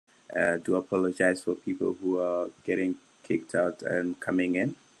Do apologize for people who are getting kicked out and coming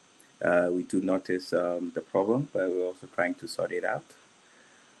in. We do notice the problem, but we're also trying to sort it out.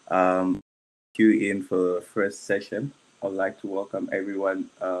 Queue in for the first session. I'd like to welcome everyone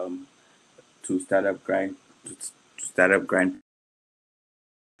to Startup Grind,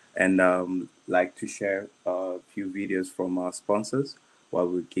 and like to share a few videos from our sponsors while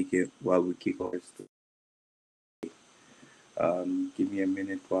we kick off. Give me a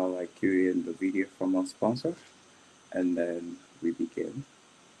minute while I cue in the video from our sponsor, and then we begin.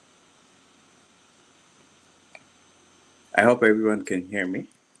 I hope everyone can hear me.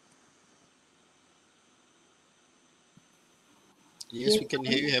 Yes, we can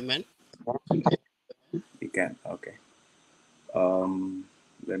hear you, Herman. You can, okay.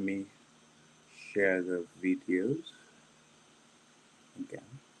 Let me share the videos again.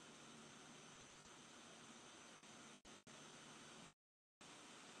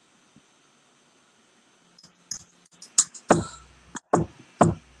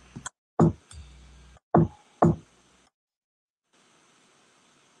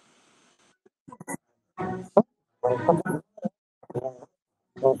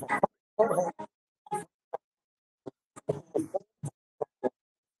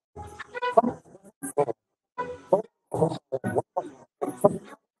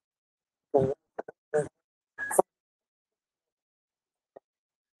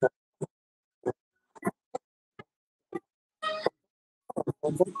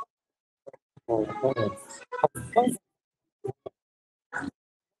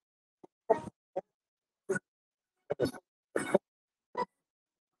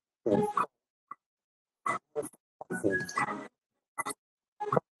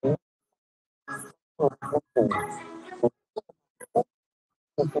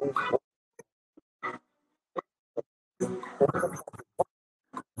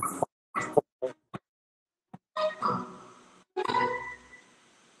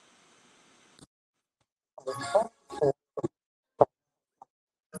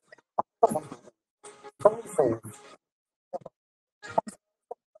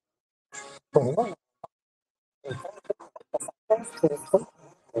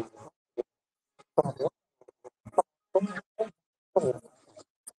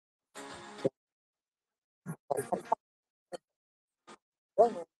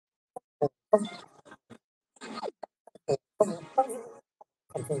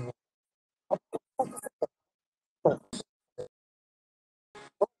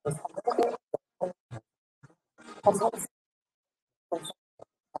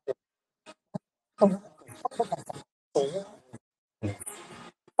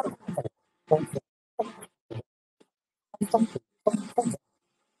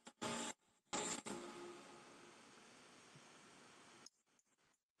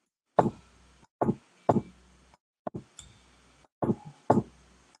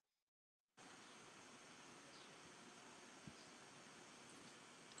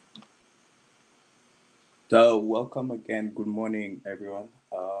 So welcome again. Good morning, everyone.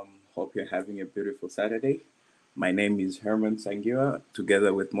 Hope you're having a beautiful Saturday. My name is Herman Sangira,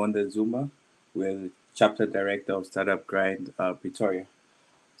 together with Monde Zuma. We're the chapter director of Startup Grind Pretoria.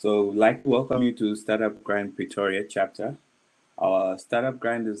 So I'd like to welcome you to Startup Grind Pretoria chapter. Our Startup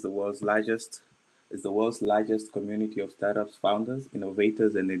Grind is the world's largest community of startups founders,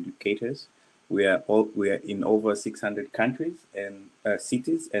 innovators, and educators. We are in over 600 countries and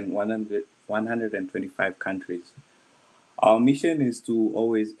cities and 125 countries. Our mission is to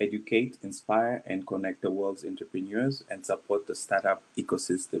always educate, inspire, and connect the world's entrepreneurs and support the startup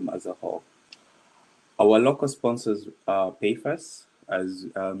ecosystem as a whole. Our local sponsors are PayFirst, as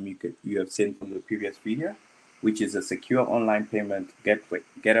you have seen from the previous video, which is a secure online payment gateway.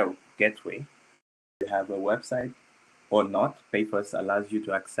 You have a website or not, PayFirst allows you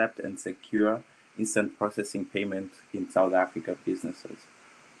to accept and secure instant processing payment in South Africa businesses.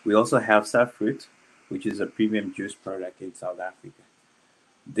 We also have Surfruit, which is a premium juice product in South Africa.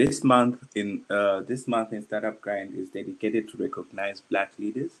 This month in Startup Grind is dedicated to recognize Black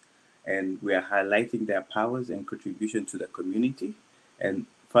leaders, and we are highlighting their powers and contribution to the community. And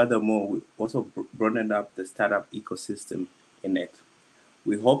furthermore, we also broadened up the startup ecosystem in it.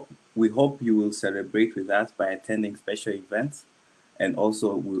 We hope you will celebrate with us by attending special events, and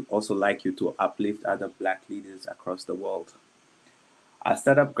also we'd also like you to uplift other Black leaders across the world. At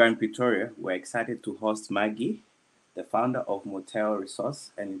Startup Grind Pretoria, we're excited to host Maggie, the founder of Motheo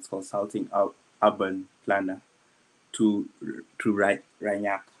Resource and its consulting urban planner, to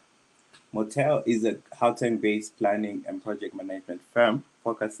Ranyaka. Motheo is a Gauteng-based planning and project management firm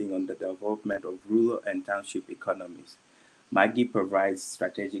focusing on the development of rural and township economies. Maggie provides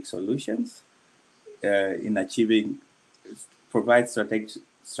strategic solutions in achieving, provides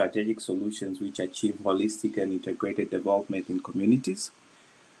strategic solutions which achieve holistic and integrated development in communities.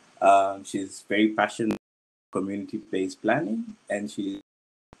 She's very passionate in community-based planning, and she's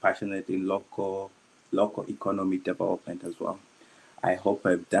passionate in local economic development as well. I hope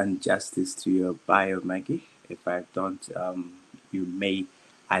I've done justice to your bio, Maggie. If I don't, you may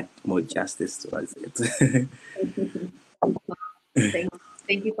add more justice towards it.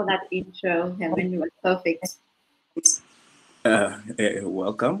 Thank you for that intro, Herman. You were perfect.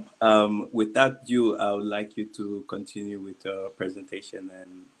 Welcome. Without you, I would like you to continue with your presentation,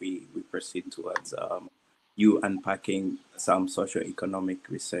 and we proceed towards you unpacking some socio-economic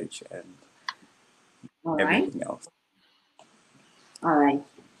research and everything else. All right.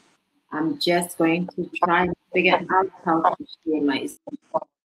 I'm just going to try and figure out how to share my screen.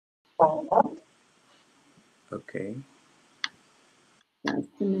 Okay. Just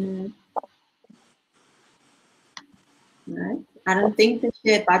a minute. All right. I don't think the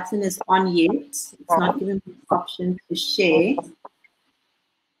share button is on yet. It's not giving me the option to share.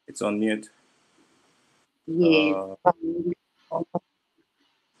 It's on mute. Yes.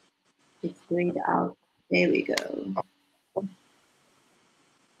 It's grayed out. There we go.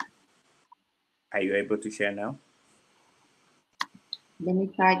 Are you able to share now? Let me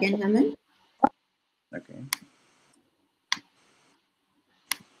try again, Herman. Okay.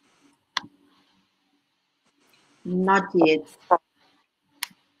 Not yet.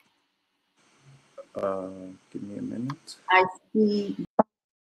 Give me a minute. I see.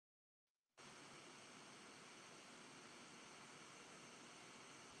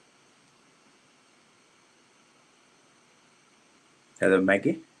 Hello,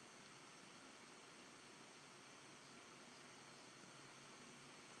 Maggie.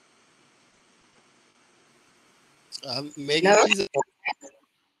 Maggie, Hello? please.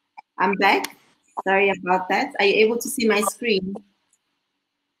 I'm back. Sorry about that. Are you able to see my screen?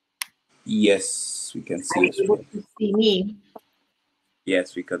 Yes, we can see Are you your able screen. to see me?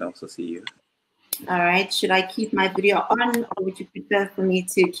 Yes, we can also see you. All right. Should I keep my video on, or would you prefer for me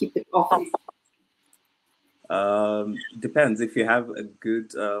to keep it off? Depends. If you have a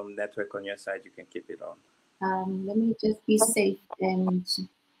good network on your side, you can keep it on. Let me just be safe and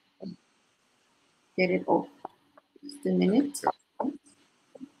get it off. Just a minute.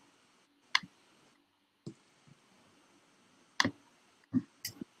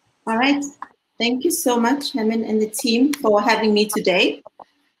 All right. Thank you so much, Herman and the team, for having me today.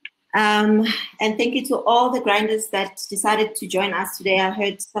 And thank you to all the grinders that decided to join us today. I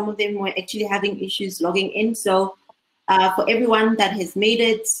heard some of them were actually having issues logging in. So for everyone that has made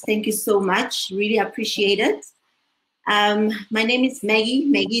it, thank you so much. Really appreciate it. My name is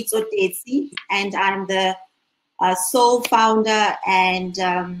Maggie Tsotetsi, and I'm the sole founder and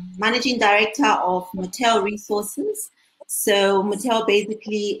managing director of Motheo Resources. So Motheo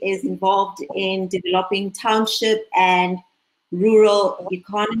basically is involved in developing township and rural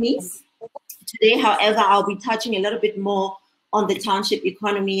economies. Today, however, I'll be touching a little bit more on the township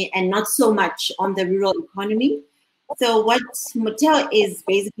economy and not so much on the rural economy. So what Motheo is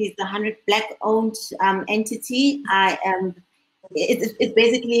basically is the 100 Black-owned entity. It's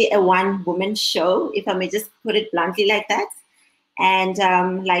basically a one-woman show, if I may just put it bluntly like that. And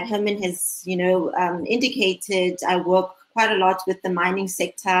like Herman has, indicated, I work quite a lot with the mining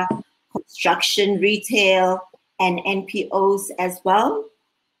sector, construction, retail, and NPOs as well.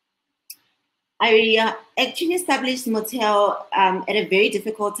 I actually established Motheo at a very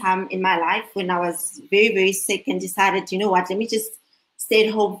difficult time in my life when I was very, very sick and decided, you know what, let me just stay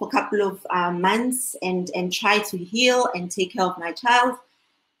at home for a couple of months and try to heal and take care of my child.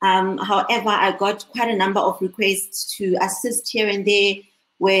 However, I got quite a number of requests to assist here and there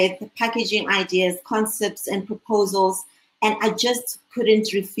with packaging ideas, concepts, and proposals. And I just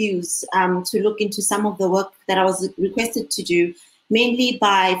couldn't refuse to look into some of the work that I was requested to do, mainly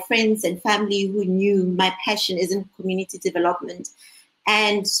by friends and family who knew my passion is in community development.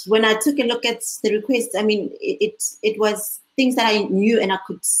 And when I took a look at the request, I mean, it was things that I knew and I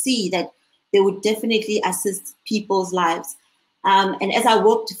could see that they would definitely assist people's lives. And as I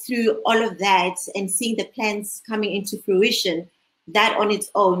walked through all of that and seeing the plans coming into fruition, that on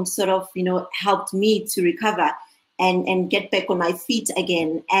its own sort of, helped me to recover and get back on my feet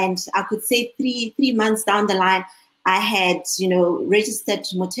again. And I could say three months down the line, I had, registered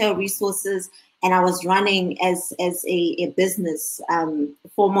Motheo Resources, and I was running as a business,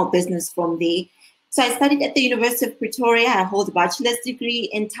 formal business from there. So I studied at the University of Pretoria. I hold a bachelor's degree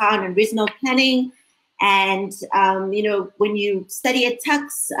in town and regional planning. And, when you study at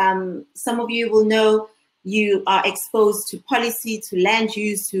Tux, some of you will know you are exposed to policy, to land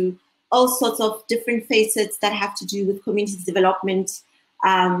use, to all sorts of different facets that have to do with community development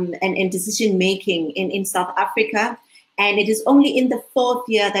and decision making in South Africa. And it is only in the fourth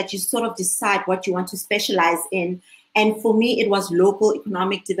year that you sort of decide what you want to specialize in. And for me, it was local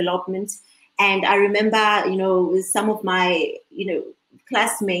economic development. And I remember, you know, some of my, you know,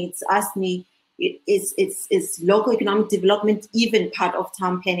 classmates asked me, is local economic development even part of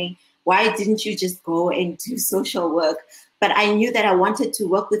town planning? Why didn't you just go and do social work? But I knew that I wanted to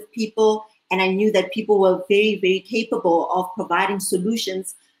work with people, and I knew that people were very, very capable of providing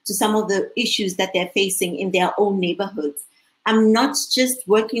solutions to some of the issues that they're facing in their own neighborhoods. I'm not just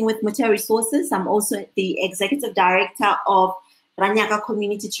working with Motheo Resources, I'm also the executive director of Ranyaka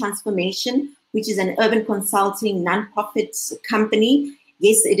Community Transformation, which is an urban consulting nonprofit company.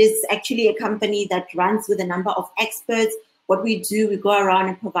 Yes, it is actually a company that runs with a number of experts. What we do, we go around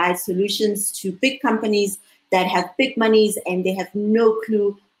and provide solutions to big companies that have big monies and they have no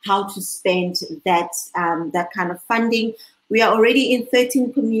clue how to spend that, that kind of funding. We are already in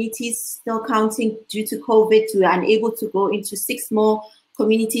 13 communities, still counting due to COVID. We are unable to go into 6 more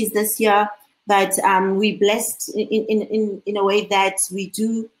communities this year, but we're blessed in a way that we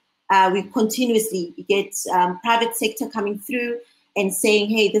do, we continuously get private sector coming through and saying,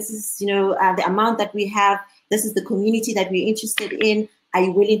 hey, this is, you know, the amount that we have, this is the community that we're interested in. Are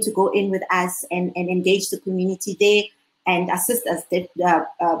you willing to go in with us and engage the community there and assist us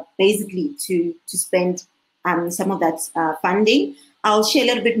basically to spend some of that funding? I'll share a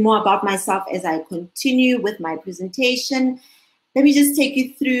little bit more about myself as I continue with my presentation. Let me just take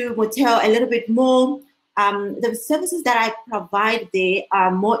you through Motheo a little bit more. The services that I provide there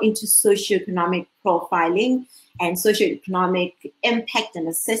are more into socioeconomic profiling and socioeconomic impact and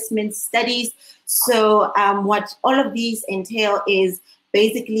assessment studies. So what all of these entail is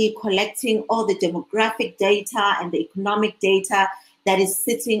basically collecting all the demographic data and the economic data that is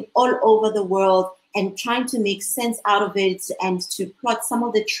sitting all over the world and trying to make sense out of it and to plot some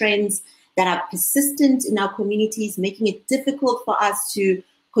of the trends that are persistent in our communities, making it difficult for us to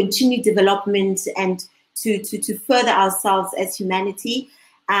continue development and to further ourselves as humanity.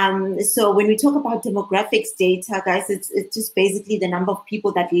 So when we talk about demographics data, guys, it's just basically the number of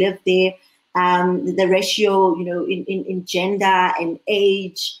people that live there, the ratio, you know, in gender and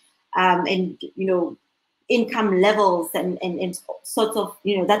age, and, you know, income levels and sorts of,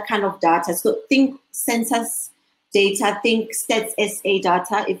 you know, that kind of data. So think census data, think Stats SA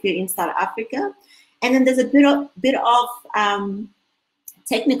data if you're in South Africa. And then there's a bit of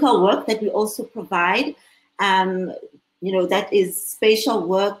technical work that we also provide. You know, that is spatial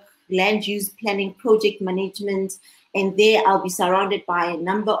work, land use planning, project management. And there I'll be surrounded by a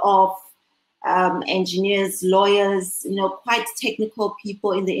number of engineers, lawyers, you know, quite technical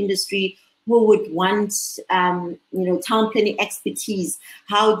people in the industry who would want, you know, town planning expertise.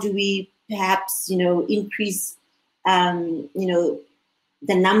 How do we perhaps, you know, increase, you know,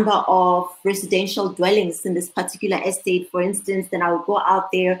 the number of residential dwellings in this particular estate, for instance? Then I will go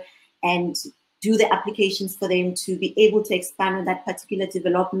out there and do the applications for them to be able to expand on that particular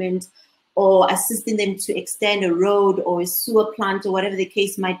development, or assisting them to extend a road or a sewer plant or whatever the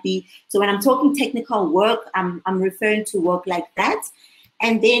case might be. So when I'm talking technical work, I'm referring to work like that.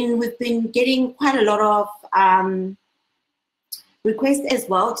 And then we've been getting quite a lot of requests as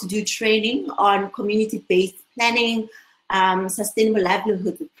well to do training on community-based planning, sustainable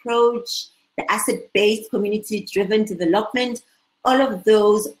livelihood approach, the asset-based community-driven development. All of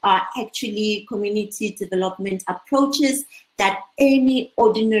those are actually community development approaches that any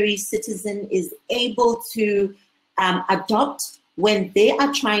ordinary citizen is able to adopt when they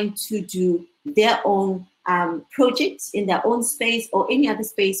are trying to do their own projects in their own space or any other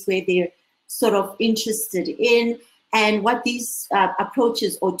space where they're sort of interested in. And what these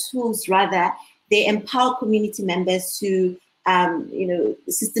approaches or tools rather, they empower community members to, you know,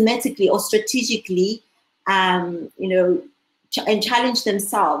 systematically or strategically, you know, and challenge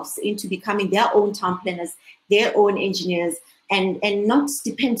themselves into becoming their own town planners, their own engineers, and not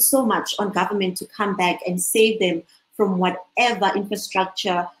depend so much on government to come back and save them from whatever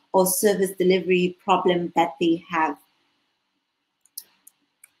infrastructure or service delivery problem that they have.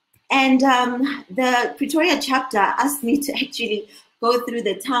 And the Pretoria chapter asked me to actually go through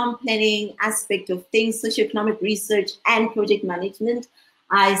the town planning aspect of things, socioeconomic research and project management.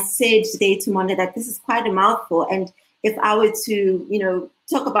 I said today to Monday that this is quite a mouthful, and if I were to, you know,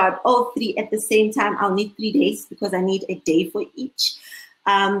 talk about all three at the same time, I'll need 3 days because I need a day for each.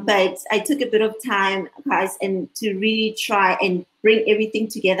 But I took a bit of time, guys, and to really try and bring everything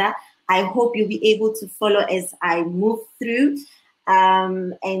together. I hope you'll be able to follow as I move through.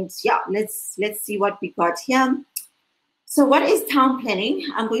 And yeah, let's see what we got here. So what is town planning?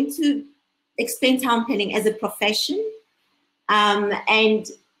 I'm going to explain town planning as a profession. And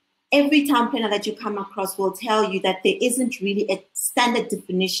every town planner that you come across will tell you that there isn't really a standard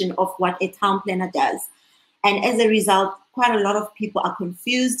definition of what a town planner does. And as a result, quite a lot of people are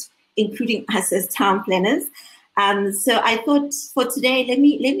confused, including us as town planners. So I thought for today, let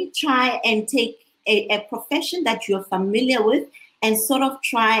me try and take a profession that you're familiar with and sort of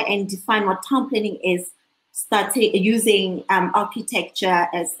try and define what town planning is, start using architecture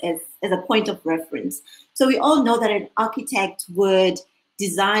as a point of reference. So we all know that an architect would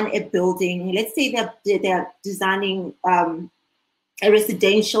design a building. Let's say they're designing a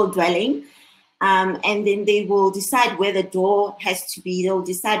residential dwelling. And then they will decide where the door has to be. They'll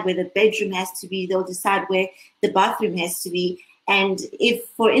decide where the bedroom has to be. They'll decide where the bathroom has to be. And if,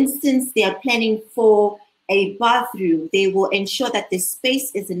 for instance, they are planning for a bathroom, they will ensure that the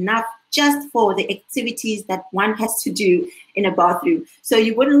space is enough just for the activities that one has to do in a bathroom. So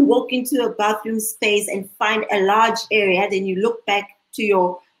you wouldn't walk into a bathroom space and find a large area, then you look back to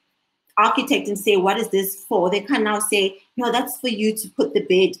your architect and say, what is this for? They can now say, no, that's for you to put the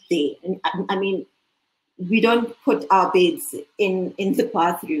bed there. And I mean, we don't put our beds in the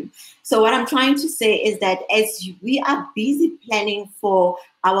bathroom. So what I'm trying to say is that as we are busy planning for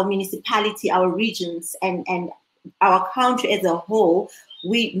our municipality, our regions, and our country as a whole,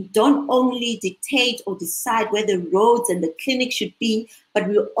 we don't only dictate or decide where the roads and the clinics should be, but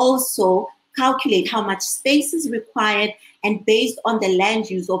we also calculate how much space is required, and based on the land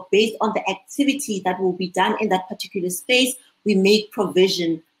use or based on the activity that will be done in that particular space, we make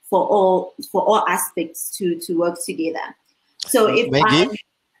provision for all aspects to work together. So if Maggie,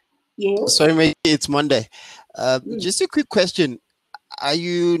 yes. sorry, Maggie, it's Monday. Just a quick question. Are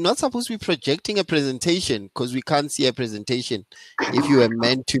you not supposed to be projecting a presentation? Because we can't see a presentation if you were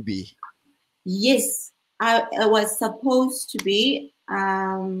meant to be. Yes, I was supposed to be.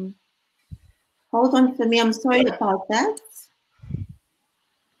 Hold on for me. I'm sorry about that.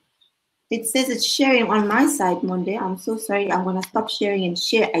 It says it's sharing on my side, Monday. I'm so sorry. I'm going to stop sharing and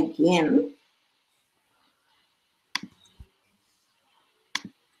share again.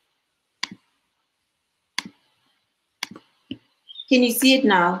 Can you see it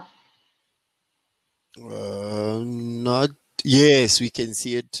now? Not. Yes, we can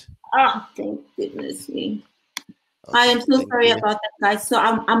see it. Oh, thank goodness me. Okay, I am so sorry you. about that, guys. So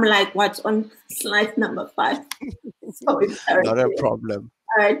I'm like, what, on slide number 5? So not a problem.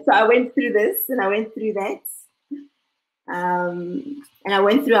 All right, so I went through this and I went through that. And I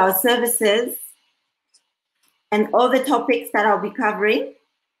went through our services and all the topics that I'll be covering.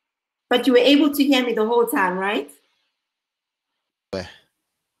 But you were able to hear me the whole time, right? Where?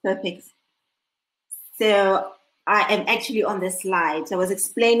 Perfect. So I am actually on the slide. So I was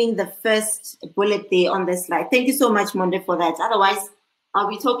explaining the first bullet there on the slide. Thank you so much, Monde, for that. Otherwise, I'll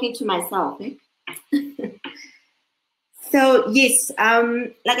be talking to myself. Eh? So yes,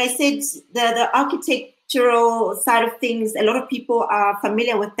 like I said, the architectural side of things, a lot of people are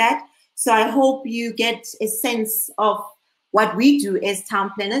familiar with that. So I hope you get a sense of what we do as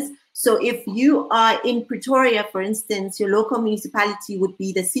town planners. So if you are in Pretoria, for instance, your local municipality would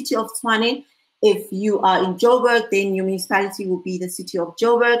be the city of Tshwane. If you are in Joburg, then your municipality will be the city of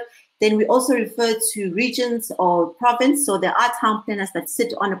Joburg. Then we also refer to regions or province. So there are town planners that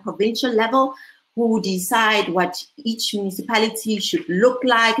sit on a provincial level who decide what each municipality should look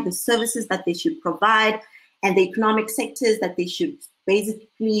like, the services that they should provide, and the economic sectors that they should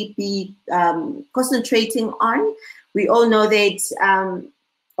basically be concentrating on. We all know that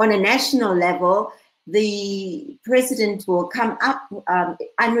on a national level, the president will come up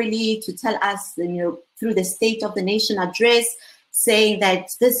annually to tell us, through the State of the Nation address, saying that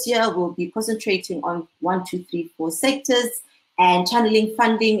this year we'll be concentrating on 1, 2, 3, 4 sectors and channeling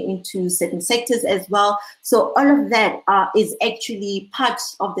funding into certain sectors as well. So all of that is actually part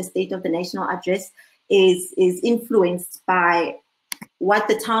of the State of the National address, is influenced by what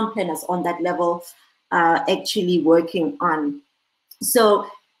the town planners on that level are actually working on. So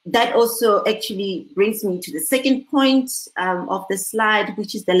that also actually brings me to the second point of the slide,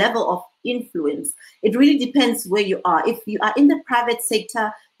 which is the level of influence. It really depends where you are. If you are in the private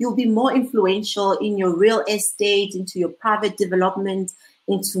sector, you'll be more influential in your real estate, into your private development,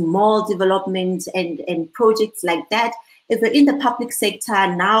 into mall development and projects like that. If you're in the public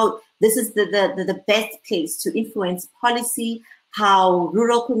sector, now this is the best place to influence policy, how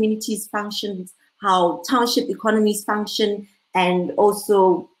rural communities function, how township economies function, and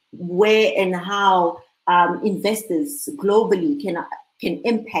also where and how investors globally can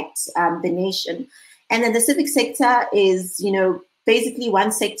impact the nation. And then the civic sector is, basically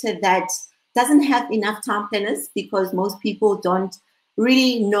one sector that doesn't have enough town planners because most people don't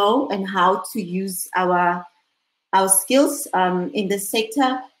really know and how to use our skills in this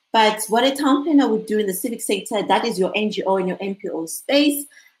sector. But what a town planner would do in the civic sector, that is your NGO and your NPO space.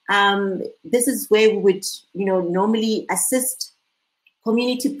 This is where we would, normally assist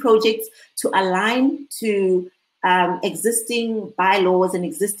community projects to align to existing bylaws and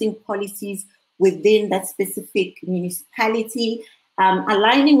existing policies within that specific municipality.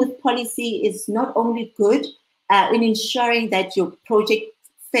 Aligning with policy is not only good in ensuring that your project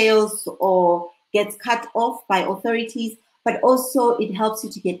fails or gets cut off by authorities, but also it helps you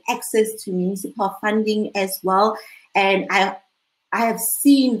to get access to municipal funding as well. And I have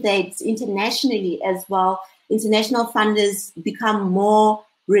seen that internationally as well, international funders become more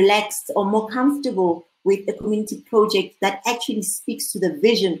relaxed or more comfortable with a community project that actually speaks to the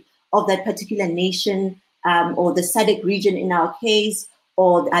vision of that particular nation or the SADC region in our case,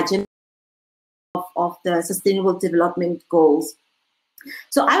 or the agenda of the Sustainable Development Goals.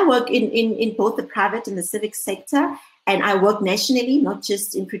 So I work in both the private and the civic sector, and I work nationally, not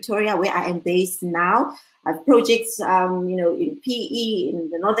just in Pretoria, where I am based now. I have projects, in PE, in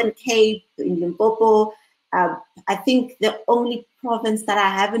the Northern Cape, in Limpopo. I think the only province that I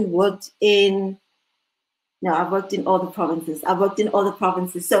haven't worked in, no, I've worked in all the provinces. I've worked in all the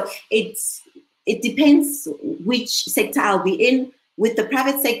provinces. So it depends which sector I'll be in. With the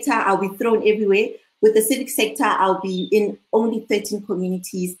private sector, I'll be thrown everywhere. With the civic sector, I'll be in only 13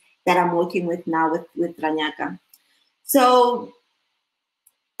 communities that I'm working with now with Ranyaka. So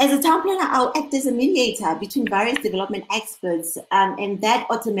as a town planner, I'll act as a mediator between various development experts, and that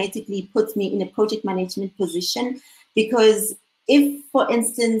automatically puts me in a project management position, because if, for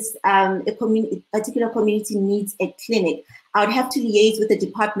instance, a particular community needs a clinic, I would have to liaise with the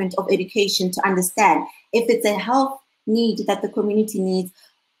Department of Education to understand if it's a health need that the community needs,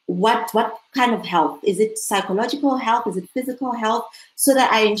 what kind of health? Is it psychological health? Is it physical health? So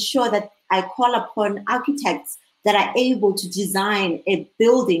that I ensure that I call upon architects that are able to design a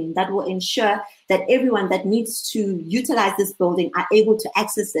building that will ensure that everyone that needs to utilize this building are able to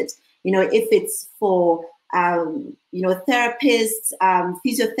access it. If it's for therapists,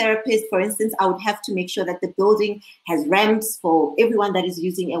 physiotherapists, for instance, I would have to make sure that the building has ramps for everyone that is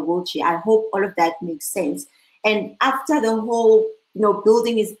using a wheelchair. I hope all of that makes sense. And after the whole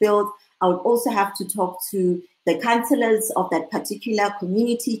building is built, I would also have to talk to the councillors of that particular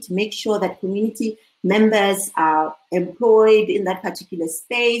community to make sure that community members are employed in that particular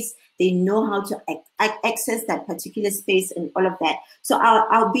space. They know how to access that particular space and all of that. So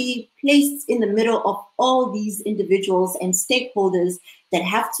I'll be placed in the middle of all these individuals and stakeholders that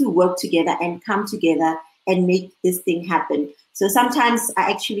have to work together and come together and make this thing happen. So sometimes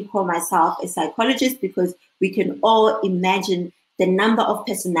I actually call myself a psychologist, because we can all imagine the number of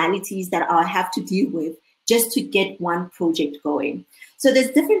personalities that I'll have to deal with just to get one project going. So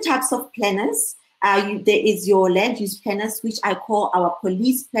there's different types of planners. There is your land use planners, which I call our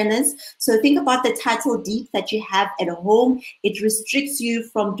police planners. So think about the title deed that you have at home. It restricts you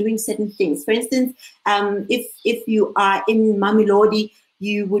from doing certain things. For instance, if you are in Mamelodi,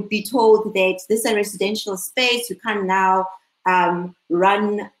 you would be told that this is a residential space. You can now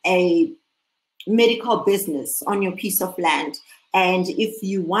run a medical business on your piece of land. And if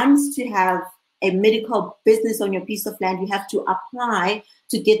you want to have a medical business on your piece of land, you have to apply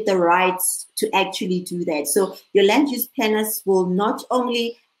to get the rights to actually do that. So your land use planners will not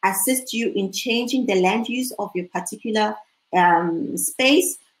only assist you in changing the land use of your particular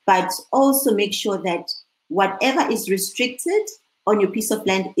space, but also make sure that whatever is restricted on your piece of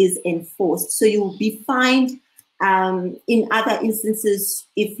land is enforced. So you will be fined in other instances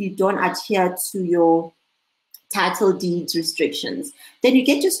if you don't adhere to your title deeds restrictions. Then you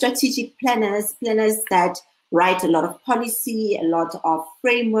get your strategic planners that write a lot of policy, a lot of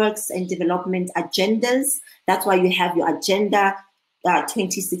frameworks and development agendas. That's why you have your agenda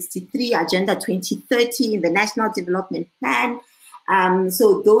 2063, agenda 2030 in the National Development Plan.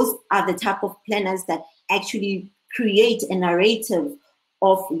 So those are the type of planners that actually create a narrative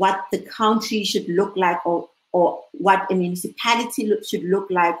of what the country should look like, or what a municipality should look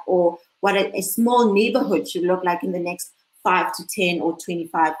like, or what a small neighborhood should look like in the next 5 to 10 or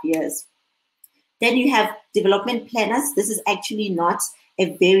 25 years. Then you have development planners. This is actually not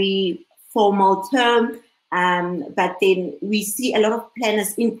a very formal term, but then we see a lot of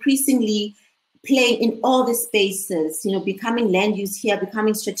planners increasingly playing in all the spaces, becoming land use here,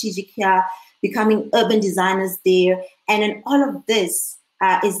 becoming strategic here, becoming urban designers there. And then all of this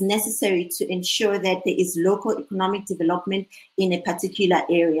is necessary to ensure that there is local economic development in a particular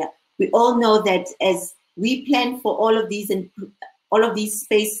area. We all know that as we plan for all of these and all of these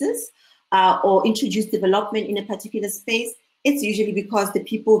spaces or introduce development in a particular space, it's usually because the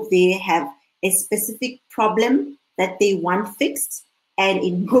people there have a specific problem that they want fixed. And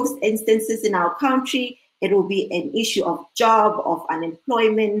in most instances in our country, it will be an issue of job, of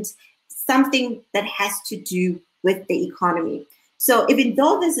unemployment, something that has to do with the economy. So even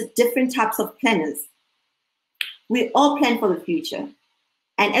though there's different types of planners, we all plan for the future.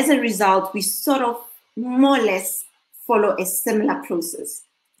 And as a result, we sort of more or less follow a similar process.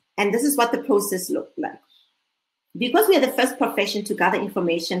 And this is what the process looked like. Because we are the first profession to gather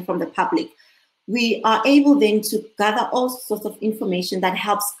information from the public, we are able then to gather all sorts of information that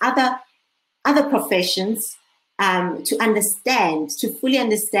helps other professions to understand, to fully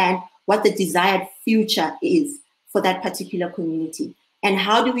understand what the desired future is for that particular community. And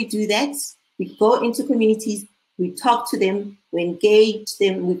how do we do that? We go into communities, we talk to them, we engage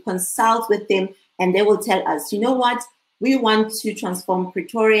them, we consult with them, and they will tell us, you know what, we want to transform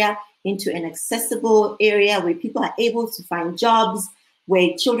Pretoria into an accessible area where people are able to find jobs,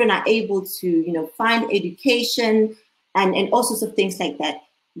 where children are able to, find education and all sorts of things like that.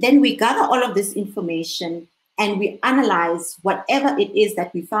 Then we gather all of this information and we analyze whatever it is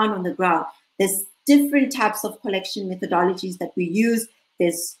that we found on the ground. There's different types of collection methodologies that we use.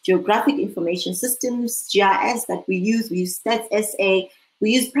 There's geographic information systems, GIS, that we use Stats SA,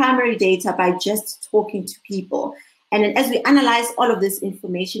 we use primary data by just talking to people. And then as we analyze all of this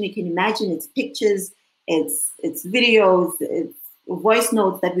information, you can imagine it's pictures, it's videos, it's voice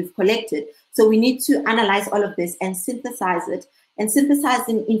notes that we've collected. So we need to analyze all of this and synthesize it. And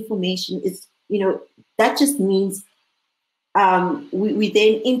synthesizing information is, that just means we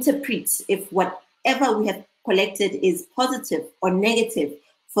then interpret if whatever we have collected is positive or negative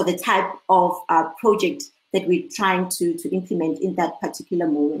for the type of project that we're trying to implement in that particular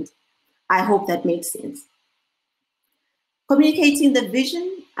moment. I hope that makes sense. Communicating the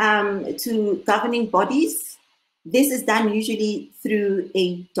vision to governing bodies. This is done usually through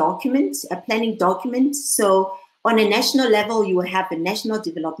a document, a planning document. So on a national level, you will have a national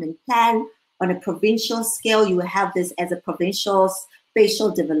development plan. On a provincial scale, you will have this as a provincial spatial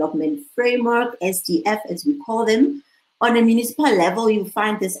development framework, SDF as we call them. On a municipal level, you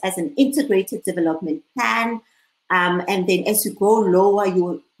find this as an integrated development plan. And then as you go lower,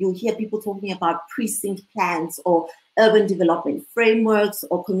 you'll hear people talking about precinct plans or urban development frameworks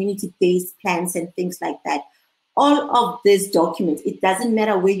or community-based plans and things like that. All of these documents, it doesn't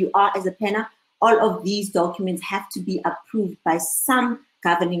matter where you are as a planner, all of these documents have to be approved by some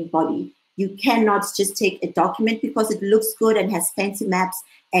governing body. You cannot just take a document because it looks good and has fancy maps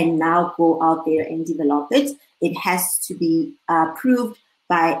and now go out there and develop it. It has to be approved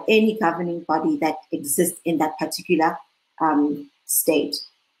by any governing body that exists in that particular state.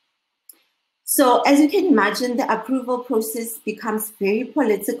 So as you can imagine, the approval process becomes very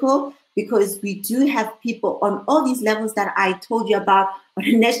political because we do have people on all these levels that I told you about. On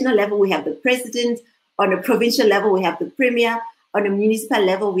a national level, we have the president. On a provincial level, we have the premier. On a municipal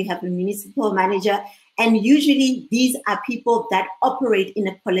level, we have the municipal manager. And usually these are people that operate in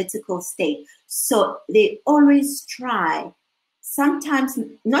a political state. So they always try, sometimes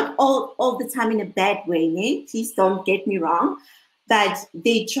not all the time in a bad way, eh? Please don't get me wrong, but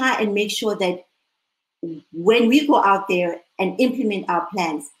they try and make sure that when we go out there and implement our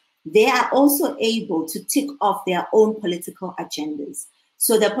plans, they are also able to tick off their own political agendas.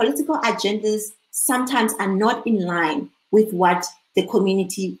 So the political agendas sometimes are not in line with what the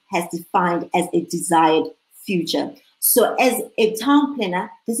community has defined as a desired future. So as a town planner,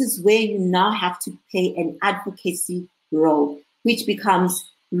 this is where you now have to play an advocacy role, which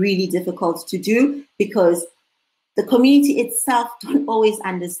becomes really difficult to do because the community itself don't always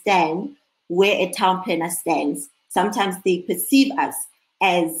understand where a town planner stands. Sometimes they perceive us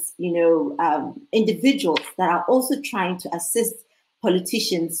as, individuals that are also trying to assist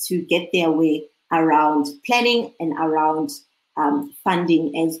politicians to get their way around planning and around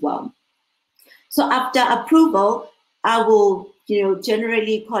funding as well. So after approval, I will,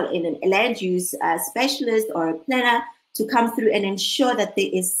 generally call in a land use specialist or a planner to come through and ensure that there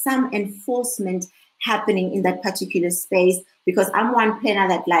is some enforcement happening in that particular space, because I'm one planner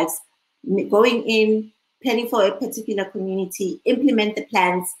that likes going in, planning for a particular community, implement the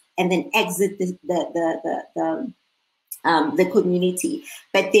plans, and then exit the community.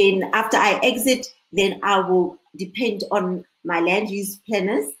 But then after I exit, then I will depend on my land use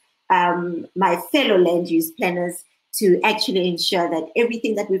planners, my fellow land use planners, to actually ensure that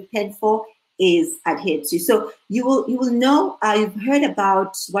everything that we've planned for is adhered to. So you will know, you've heard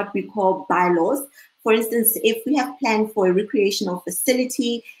about what we call bylaws. For instance, if we have planned for a recreational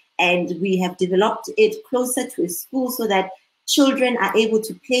facility and we have developed it closer to a school so that children are able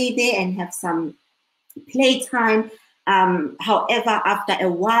to play there and have some playtime. However, after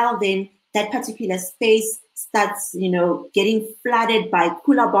a while, then that particular space starts, getting flooded by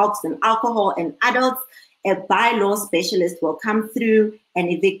cooler box and alcohol and adults. A bylaw specialist will come through and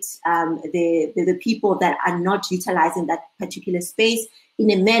evict the people that are not utilizing that particular space in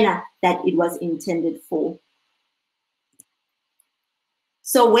a manner that it was intended for.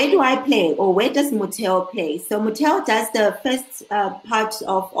 So where do I play, or where does Motheo play? So Motheo does the first part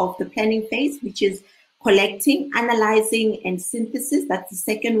of the planning phase, which is collecting, analyzing, and synthesis. That's the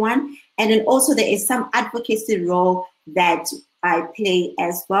second one. And then also there is some advocacy role that I play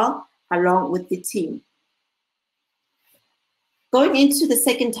as well, along with the team. Going into the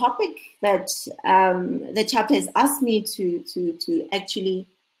second topic that the chapter has asked me to actually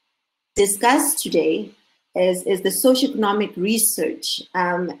discuss today is the socio-economic research.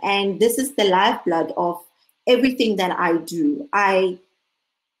 And this is the lifeblood of everything that I do. I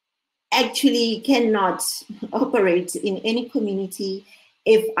actually cannot operate in any community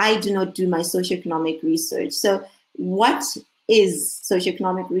if I do not do my socio-economic research. So what is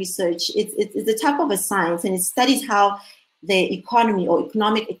socio-economic research? It's a type of a science, and it studies how the economy or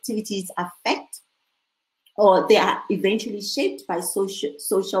economic activities affect, or they are eventually shaped by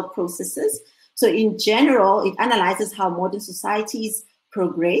social processes. So in general, it analyzes how modern societies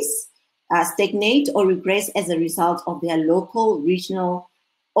progress, stagnate, or regress as a result of their local, regional,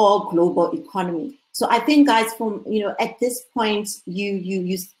 or global economy. So I think, guys, from at this point,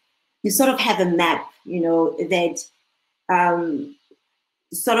 you sort of have a map, that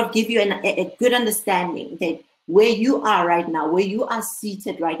sort of give you a good understanding that where you are right now, where you are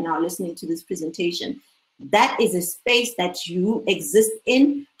seated right now, listening to this presentation, that is a space that you exist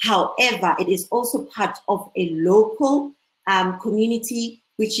in. However, it is also part of a local community,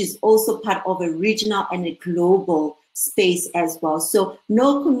 which is also part of a regional and a global space as well. So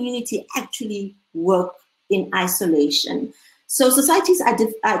no community actually work in isolation. So societies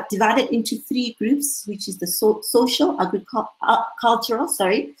are divided into three groups, which is the social, agricultural,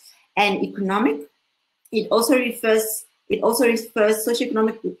 and economic. It also refers,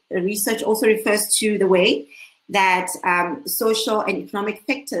 socioeconomic research also refers to the way that social and economic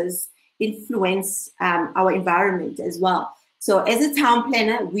factors influence our environment as well. So as a town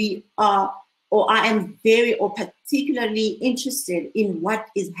planner, I am very or particularly interested in what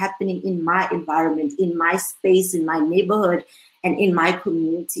is happening in my environment, in my space, in my neighborhood, and in my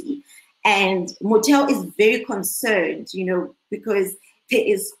community. And Motheo is very concerned, because there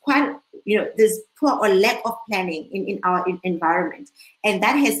is there's poor or lack of planning in our environment. And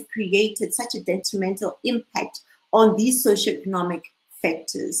that has created such a detrimental impact on these socioeconomic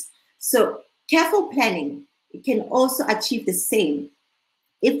factors. So careful planning can also achieve the same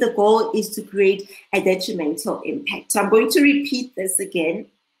if the goal is to create a detrimental impact. So I'm going to repeat this again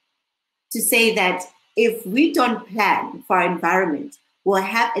to say that if we don't plan for our environment, we'll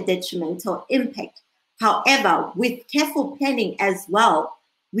have a detrimental impact. However, with careful planning as well,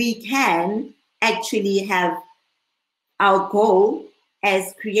 we can actually have our goal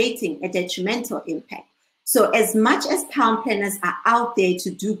as creating a detrimental impact. So as much as town planners are out there to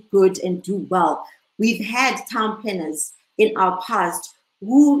do good and do well, we've had town planners in our past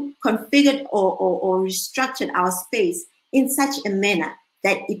who configured or restructured our space in such a manner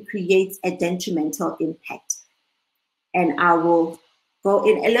that it creates a detrimental impact. And I will go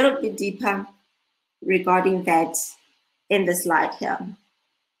in a little bit deeper regarding that in the slide here.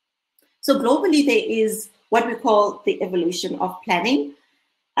 So globally, there is what we call the evolution of planning,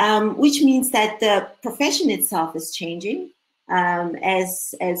 which means that the profession itself is changing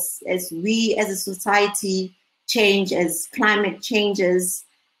as we as a society change, as climate changes,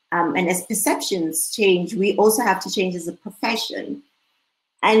 and as perceptions change, we also have to change as a profession.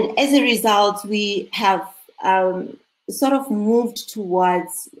 And as a result, we have sort of moved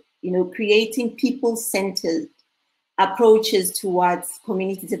towards, creating people-centered approaches towards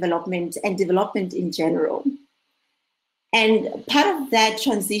community development and development in general. And part of that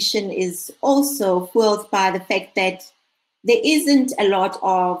transition is also fueled by the fact that there isn't a lot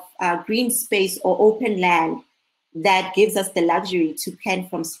of green space or open land that gives us the luxury to plan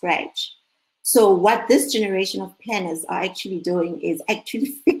from scratch. So what this generation of planners are actually doing is actually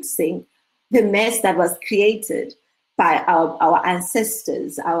fixing the mess that was created by our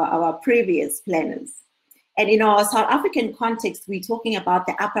ancestors, our previous planners. And in our South African context, we're talking about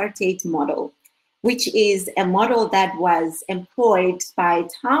the apartheid model, which is a model that was employed by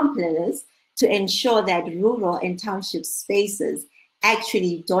town planners to ensure that rural and township spaces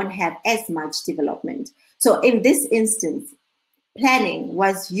actually don't have as much development. So in this instance, planning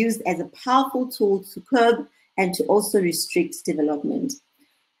was used as a powerful tool to curb and to also restrict development.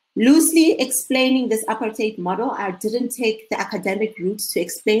 Loosely explaining this apartheid model, I didn't take the academic route to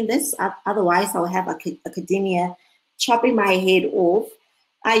explain this, otherwise I'll have academia chopping my head off.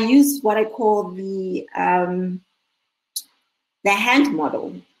 I used what I call the hand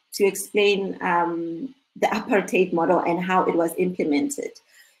model to explain the apartheid model and how it was implemented.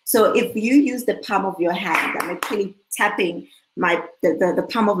 So if you use the palm of your hand, I'm actually tapping the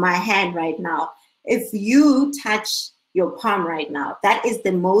palm of my hand right now. If you touch your palm right now, that is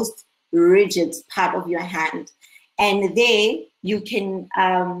the most rigid part of your hand. And there you can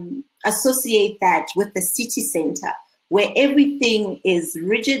associate that with the city center, where everything is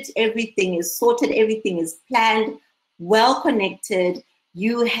rigid, everything is sorted, everything is planned, well connected.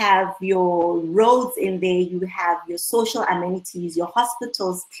 You have your roads in there, you have your social amenities, your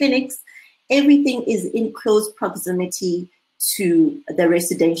hospitals, clinics, everything is in close proximity to the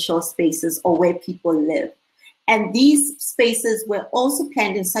residential spaces or where people live. And these spaces were also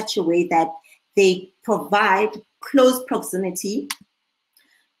planned in such a way that they provide close proximity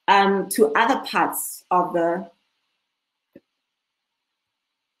to other parts of the...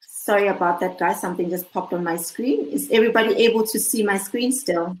 Sorry about that, guys. Something just popped on my screen. Is everybody able to see my screen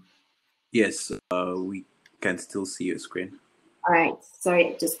still? Yes, we can still see your screen. All right.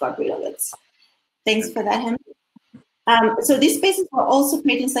 Sorry, I just got rid of it. Thanks for that, Henry. So these spaces were also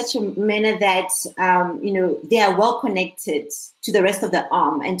created in such a manner that, they are well connected to the rest of the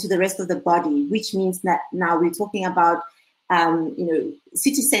arm and to the rest of the body, which means that now we're talking about,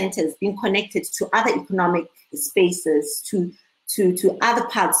 city centers being connected to other economic spaces, to other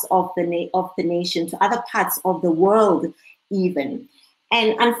parts of the nation, to other parts of the world even.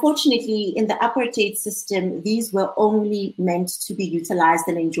 And unfortunately, in the apartheid system, these were only meant to be utilized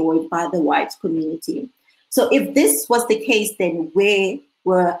and enjoyed by the white community. So if this was the case, then where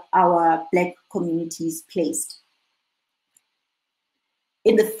were our Black communities placed?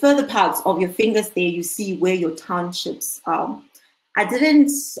 In the further parts of your fingers there, you see where your townships are. I didn't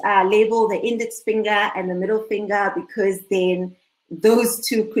label the index finger and the middle finger because then those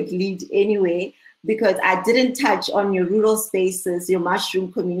two could lead anywhere, because I didn't touch on your rural spaces, your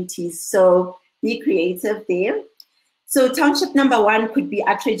mushroom communities. So be creative there. So township number 1 could be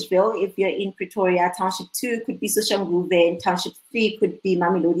Attridgeville if you're in Pretoria. Township 2 could be Soshanguve, and township 3 could be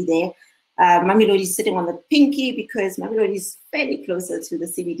Mamelodi there. Mamelodi is sitting on the pinky because Mamelodi is fairly closer to the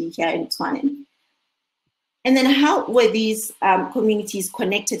CBD here in Tshwane. And then how were these communities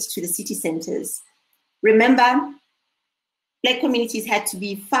connected to the city centers? Remember, Black communities had to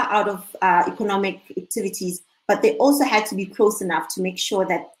be far out of economic activities, but they also had to be close enough to make sure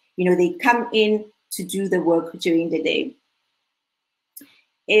that, they come in to do the work during the day.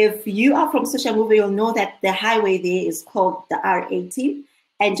 If you are from Soshanguve, you'll know that the highway there is called the R80.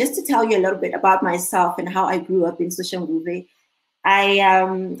 And just to tell you a little bit about myself and how I grew up in Soshanguve,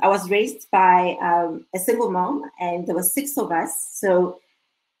 I was raised by a single mom, and there were 6 of us. So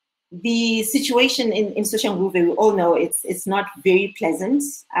the situation in Soshanguve, we all know it's not very pleasant.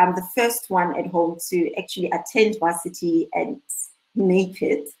 I'm the first one at home to actually attend varsity and make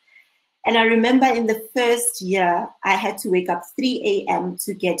it. And I remember in the first year, I had to wake up 3 a.m.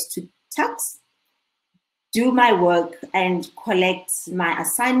 to get to Tux, do my work and collect my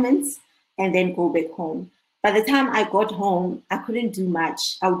assignments, and then go back home. By the time I got home, I couldn't do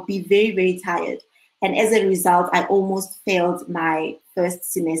much. I would be very, very tired. And as a result, I almost failed my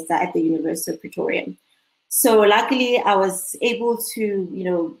first semester at the University of Pretoria. So luckily, I was able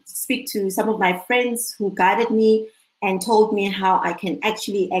to, speak to some of my friends who guided me and told me how I can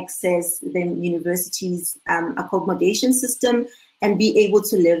actually access the university's accommodation system and be able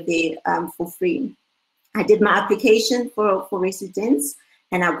to live there for free. I did my application for residence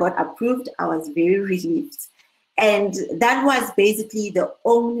and I got approved. I was very relieved. And that was basically the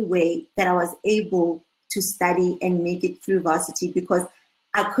only way that I was able to study and make it through varsity, because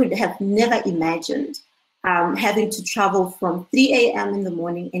I could have never imagined having to travel from 3 a.m. in the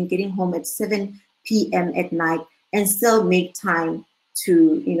morning and getting home at 7 p.m. at night and still make time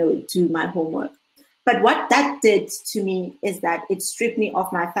to, do my homework. But what that did to me is that it stripped me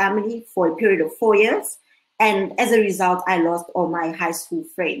of my family for a period of 4 years. And as a result, I lost all my high school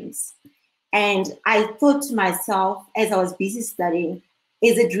friends. And I thought to myself, as I was busy studying,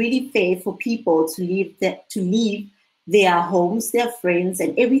 is it really fair for people to leave their homes, their friends,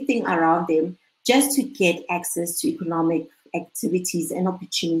 and everything around them just to get access to economic activities and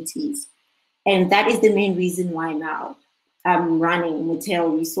opportunities? And that is the main reason why now I'm running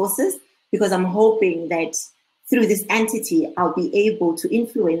Motheo Resources, because I'm hoping that through this entity, I'll be able to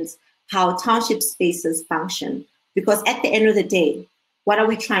influence how township spaces function. Because at the end of the day, what are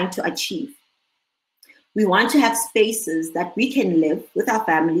we trying to achieve? We want to have spaces that we can live with our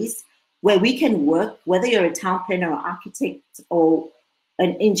families, where we can work, whether you're a town planner or architect or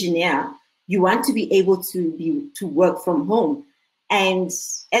an engineer, you want to be able to work from home. And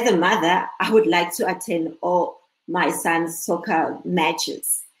as a mother, I would like to attend all my son's soccer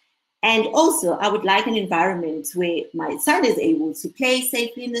matches. And also, I would like an environment where my son is able to play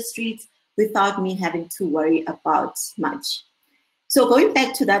safely in the streets without me having to worry about much. So going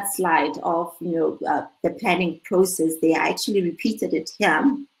back to that slide of the planning process there, I actually repeated it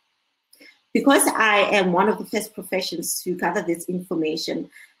here. Because I am one of the first professions to gather this information,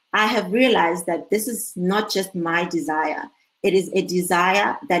 I have realized that this is not just my desire. It is a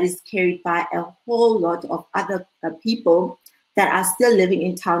desire that is carried by a whole lot of other people that are still living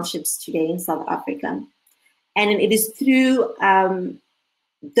in townships today in South Africa. And it is through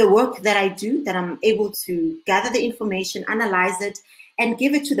the work that I do that I'm able to gather the information, analyze it, and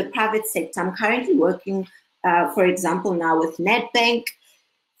give it to the private sector. I'm currently working, for example, now with Nedbank,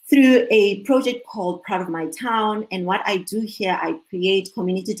 through a project called Proud of My Town. And what I do here, I create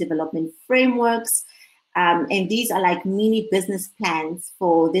community development frameworks. And these are like mini business plans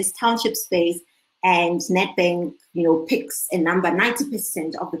for this township space. And Nedbank, picks a number,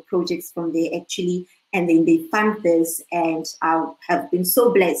 90% of the projects from there actually, and then they fund this. And I have been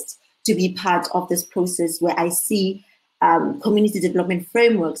so blessed to be part of this process where I see community development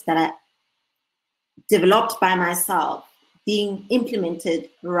frameworks that are developed by myself being implemented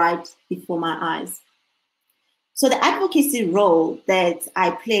right before my eyes. So the advocacy role that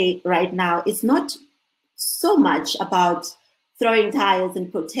I play right now is not so much about throwing tires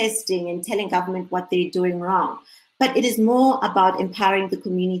and protesting and telling government what they're doing wrong, but it is more about empowering the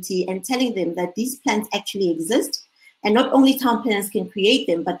community and telling them that these plans actually exist, and not only town planners can create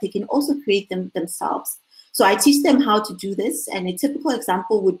them, but they can also create them themselves. So I teach them how to do this, and a typical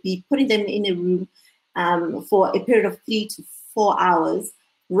example would be putting them in a room for a period of 3 to 4 hours,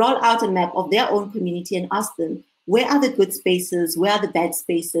 roll out a map of their own community and ask them, where are the good spaces, where are the bad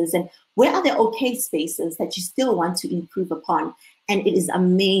spaces, and where are the okay spaces that you still want to improve upon? And it is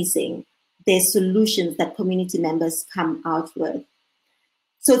amazing, the solutions that community members come out with.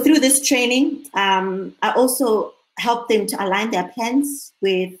 So through this training, I also help them to align their plans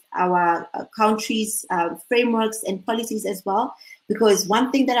with our country's frameworks and policies as well. Because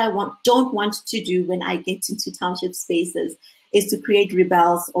one thing that I don't want to do when I get into township spaces is to create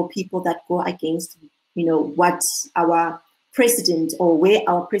rebels or people that go against, what our president or where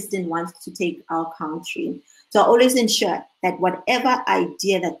our president wants to take our country. So I always ensure that whatever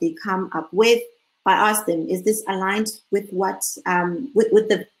idea that they come up with, I ask them, is this aligned with what with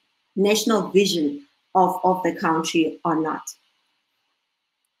the national vision of the country or not?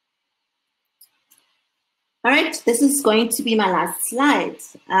 All right, this is going to be my last slide.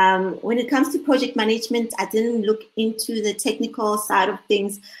 When it comes to project management, I didn't look into the technical side of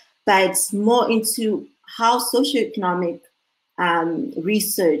things, but more into how socioeconomic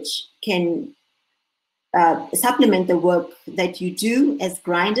research can supplement the work that you do as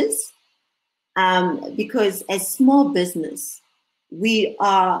grinders. Because as small business, we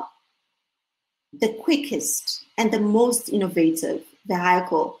are the quickest and the most innovative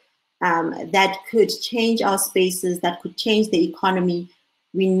vehicle that could change our spaces, that could change the economy.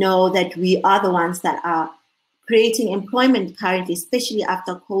 We know that we are the ones that are creating employment currently, especially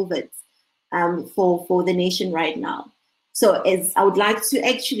after COVID, for the nation right now. So I would like to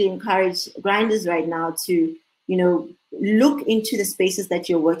actually encourage grinders right now to, look into the spaces that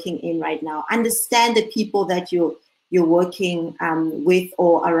you're working in right now, understand the people that you're working with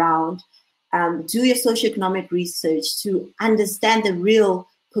or around, do your socioeconomic research to understand the real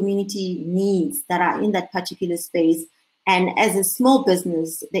community needs that are in that particular space. And as a small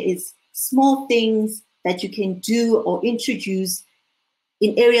business, there is small things that you can do or introduce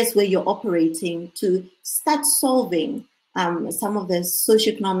in areas where you're operating to start solving some of the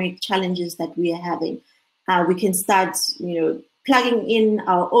socioeconomic challenges that we are having. We can start, plugging in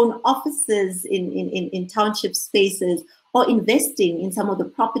our own offices in township spaces, or investing in some of the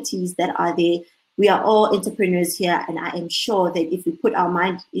properties that are there. We are all entrepreneurs here, and I am sure that if we put our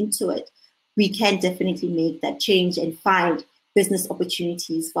mind into it, we can definitely make that change and find business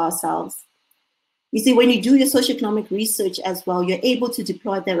opportunities for ourselves. You see, when you do your socioeconomic research as well, you're able to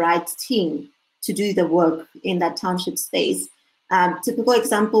deploy the right team to do the work in that township space. Typical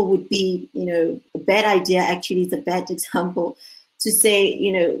example would be, a bad idea actually is a bad example to say,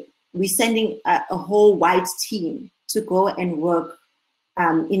 we're sending a whole white team to go and work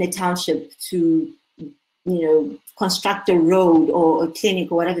in a township to, construct a road or a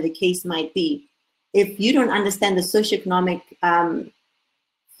clinic or whatever the case might be. If you don't understand the socioeconomic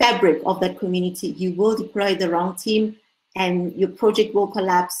fabric of that community, you will deploy the wrong team and your project will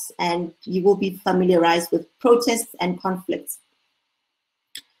collapse and you will be familiarized with protests and conflicts.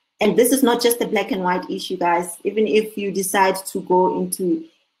 And this is not just a black and white issue, guys. Even if you decide to go into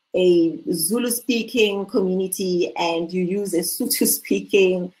a Zulu-speaking community and you use a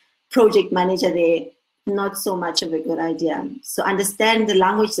Sotho-speaking project manager there, not so much of a good idea. So understand the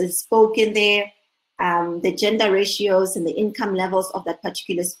language that's spoken there, the gender ratios and the income levels of that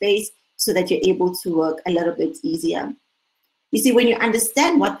particular space so that you're able to work a little bit easier. You see, when you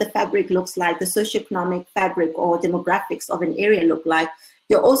understand what the fabric looks like, the socioeconomic fabric or demographics of an area look like,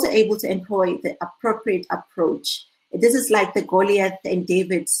 you're also able to employ the appropriate approach. This is like the Goliath and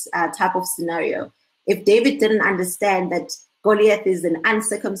David's type of scenario. If David didn't understand that Goliath is an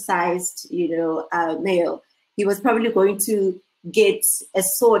uncircumcised, male, he was probably going to get a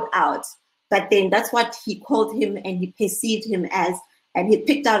sword out. But then that's what he called him and he perceived him as, and he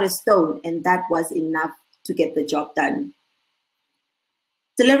picked out a stone, and that was enough to get the job done.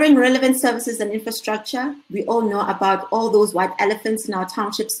 Delivering relevant services and infrastructure. We all know about all those white elephants in our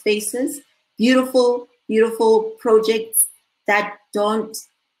township spaces. Beautiful, beautiful projects that don't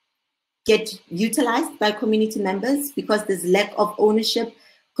get utilized by community members because there's lack of ownership.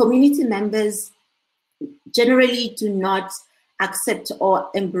 Community members generally do not accept or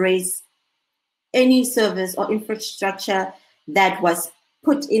embrace any service or infrastructure that was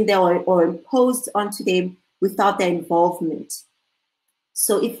put in there or imposed onto them without their involvement.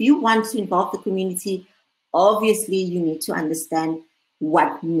 So if you want to involve the community, obviously you need to understand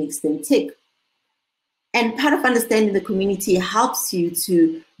what makes them tick. And part of understanding the community helps you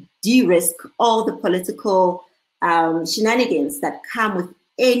to de-risk all the political shenanigans that come with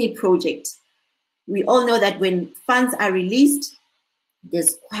any project. We all know that when funds are released,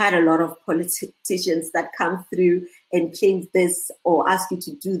 there's quite a lot of politicians that come through and claim this or ask you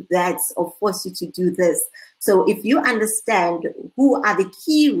to do that or force you to do this. So if you understand who are the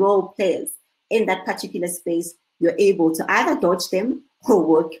key role players in that particular space, you're able to either dodge them or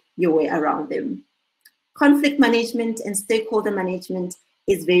work your way around them. Conflict management and stakeholder management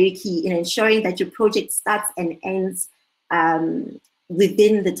is very key in ensuring that your project starts and ends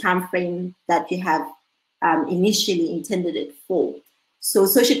within the time frame that you have initially intended it for. So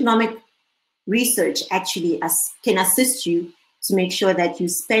socioeconomic research actually can assist you to make sure that you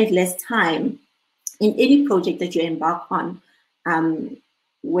spend less time in any project that you embark on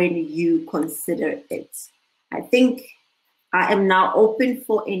when you consider it. I think I am now open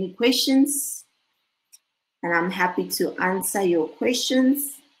for any questions, and I'm happy to answer your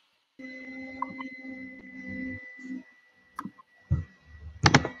questions.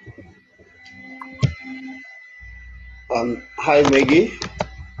 Hi, Maggie.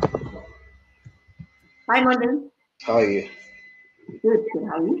 Hi, Morgan. How are you? Good, good.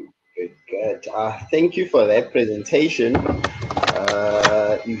 How are you? Good, good. Thank you for that presentation.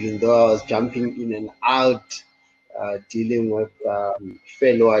 Even though I was jumping in and out, dealing with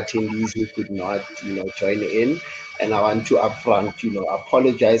fellow attendees who could not, join in, and I want to upfront,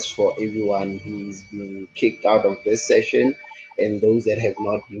 apologize for everyone who's been kicked out of this session and those that have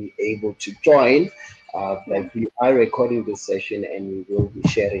not been able to join. But we are recording this session and we will be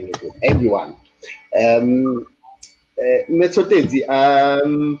sharing it with everyone. Ms. Tsotetsi,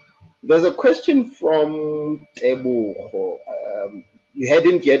 there's a question from Tebogo. You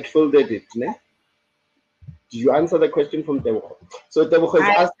hadn't yet filled it, ne? Did you answer the question from Tebogo? So Tebogo is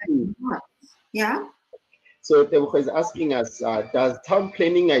asking. Yeah. So Tebogo is asking us, does town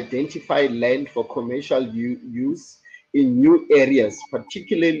planning identify land for commercial use in new areas,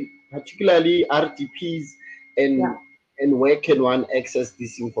 particularly RDPs, and where can one access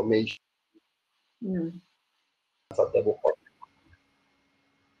this information?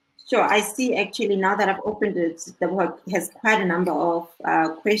 Sure, I see actually now that I've opened it, the work has quite a number of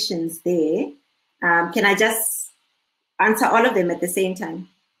questions there. Can I just answer all of them at the same time?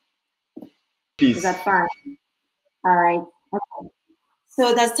 Please. Is that fine? All right. Okay.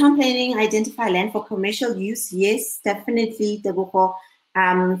 So does town planning identify land for commercial use? Yes, definitely, Tebogo.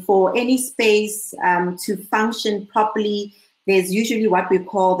 For any space to function properly, there's usually what we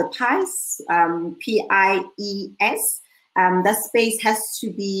call the PIES, P-I-E-S. That space has to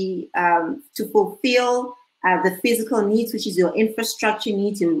be to fulfill the physical needs, which is your infrastructure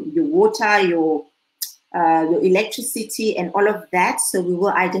needs, your water, your electricity, and all of that. So we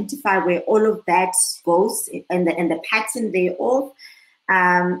will identify where all of that goes and the pattern thereof,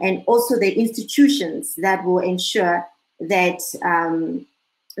 and also the institutions that will ensure that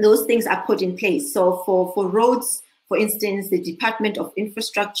those things are put in place. So for roads, for instance, the Department of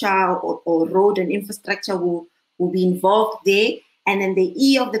Infrastructure or Road and Infrastructure will be involved there And then the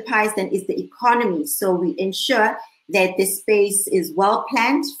E of the pies then is the economy. So we ensure that the space is well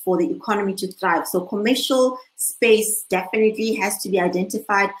planned for the economy to thrive. So commercial space definitely has to be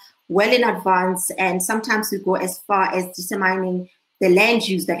identified well in advance. And sometimes we go as far as determining the land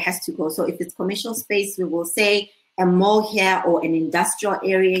use that has to go. So if it's commercial space, we will say a mall here or an industrial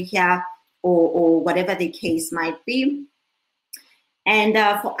area here or whatever the case might be. And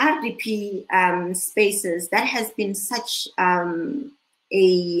for RDP spaces, that has been such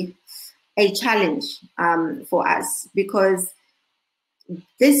a challenge for us, because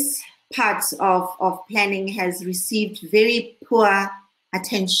this part of planning has received very poor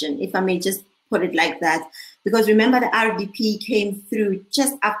attention, if I may just put it like that. Because remember, the RDP came through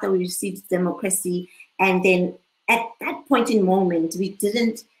just after we received democracy, and then at that point in moment, we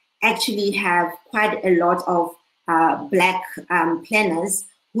didn't actually have quite a lot of Black planners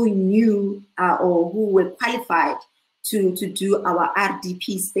who knew or who were qualified to do our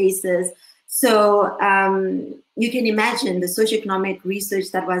RDP spaces. So you can imagine the socioeconomic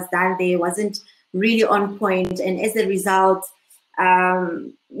research that was done there wasn't really on point, and as a result,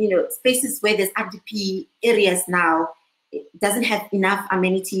 you know, spaces where there's RDP areas now, it doesn't have enough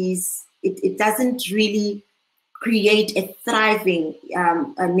amenities. It doesn't really create a thriving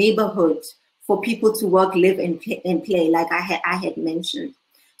a neighborhood for people to work, live, and play, like I had mentioned.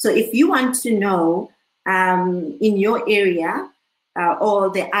 So if you want to know in your area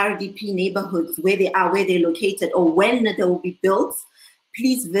or the RDP neighborhoods, where they are, where they're located, or when they will be built,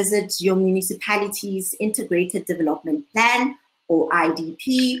 please visit your municipality's integrated development plan or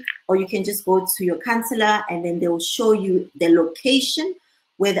IDP, or you can just go to your councillor and then they will show you the location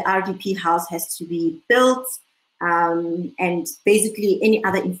where the RDP house has to be built, and basically any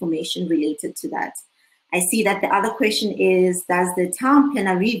other information related to that. I see that the other question is, does the town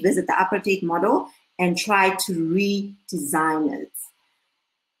planner revisit the apartheid model and try to redesign it?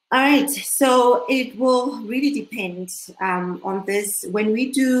 All right, so it will really depend on this. When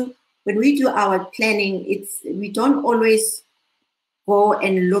we do our planning, we don't always go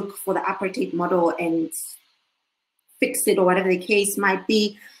and look for the apartheid model and fix it or whatever the case might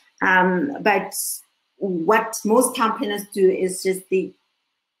be. But what most town planners do is just they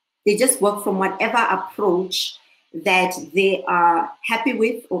just work from whatever approach that they are happy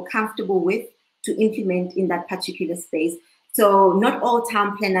with or comfortable with to implement in that particular space. So not all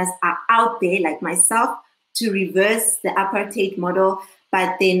town planners are out there like myself to reverse the apartheid model,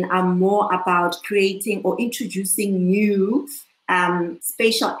 but then are more about creating or introducing new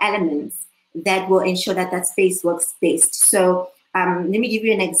spatial elements that will ensure that that space works best. So let me give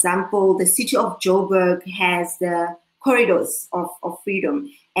you an example. The city of Joburg has the corridors of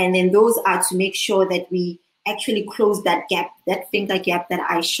freedom. And then those are to make sure that we actually close that gap, that finger gap that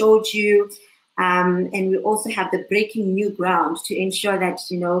I showed you. And we also have the breaking new ground to ensure that,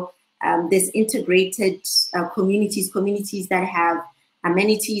 you know, there's integrated communities that have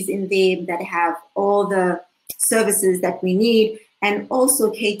amenities in them, that have all the services that we need, and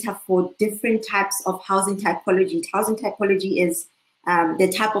also cater for different types of housing typology. Housing typology is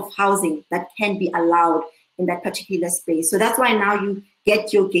the type of housing that can be allowed in that particular space. So that's why now you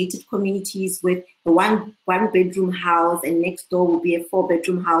get your gated communities with a one bedroom house, and next door will be a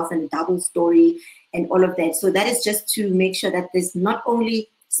 4-bedroom house and a double story and all of that. So that is just to make sure that there's not only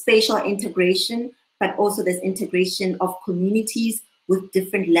spatial integration, but also there's integration of communities with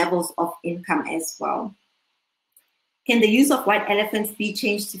different levels of income as well. Can the use of white elephants be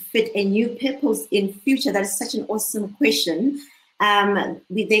changed to fit a new purpose in future? That is such an awesome question. There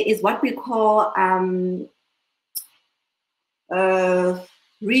is what we call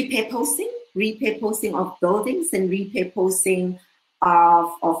repurposing of buildings and repurposing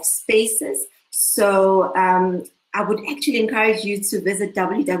of spaces. So I would actually encourage you to visit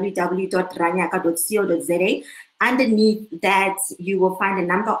www.ranyaka.co.za. Underneath that, you will find a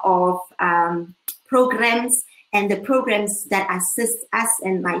number of programs, and the programs that assist us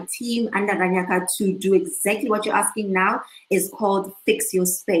and my team under Ranyaka to do exactly what you're asking now is called Fix Your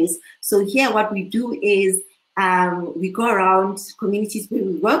Space. So here what we do is we go around communities where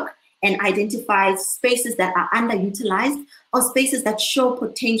we work and identify spaces that are underutilized or spaces that show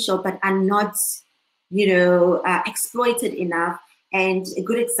potential but are not, you know, exploited stellenbosch. And a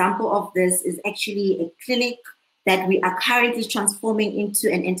good example of this is actually a clinic that we are currently transforming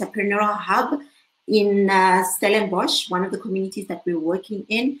into an entrepreneurial hub in Stellenbosch, one of the communities that we're working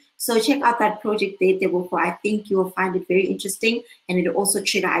in. So check out that project there. I think you will find it very interesting, and it'll also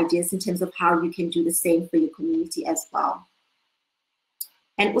trigger ideas in terms of how you can do the same for your community as well.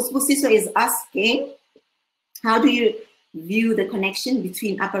 And Usbusiso is asking, how do you view the connection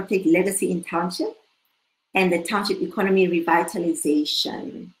between apartheid legacy in township and the township economy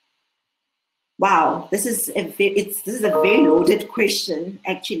revitalization. Wow, this is a very loaded question,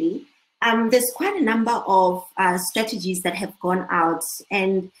 actually. There's quite a number of strategies that have gone out,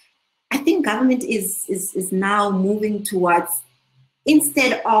 and I think government is now moving towards,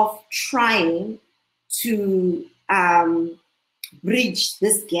 instead of trying to bridge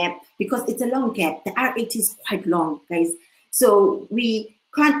this gap, because it's a long gap. The R8 is quite long, guys. So we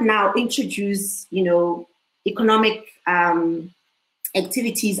can't now introduce, economic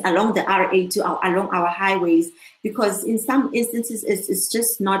activities along the R8 along our highways, because in some instances it's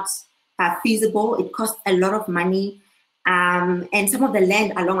just not feasible. It costs a lot of money, and some of the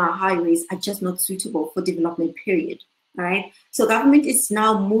land along our highways are just not suitable for development, period. All right. So government is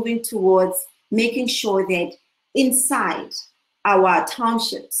now moving towards making sure that inside our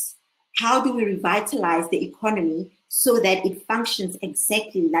townships, how do we revitalize the economy so that it functions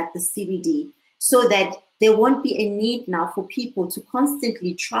exactly like the CBD, so that there won't be a need now for people to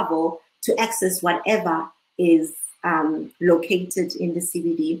constantly travel to access whatever is located in the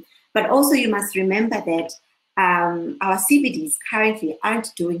CBD. But also you must remember that our CBDs currently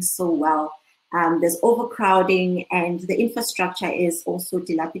aren't doing so well. There's overcrowding and the infrastructure is also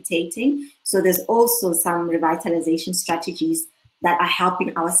dilapidating. So there's also some revitalization strategies that are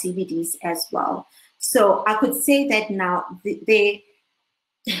helping our CBDs as well. So I could say that now the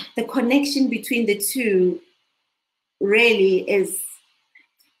connection between the two really is,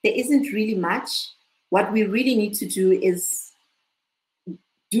 there isn't really much. What we really need to do is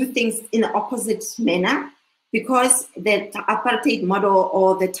do things in the opposite manner, because the apartheid model,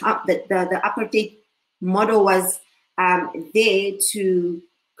 or the apartheid model was there to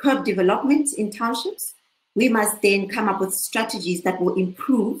curb development in townships. We must then come up with strategies that will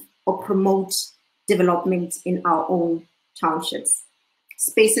improve or promote development in our own townships,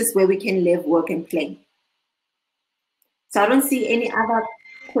 spaces where we can live, work, and play. So I don't see any other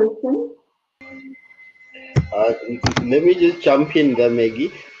question. Let me just jump in there,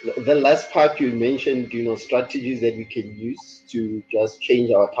 Maggie. The last part you mentioned, strategies that we can use to just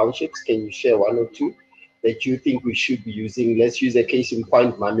change our townships. Can you share one or two that you think we should be using? Let's use a case in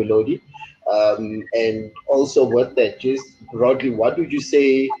point, Mamelodi. And also with that, just broadly, what would you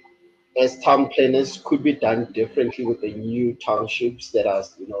say as town planners could be done differently with the new townships that are,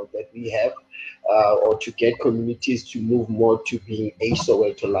 that we have, or to get communities to move more to being a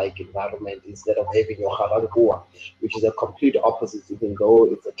Soweto-like environment instead of having your Harangua, which is a complete opposite, even though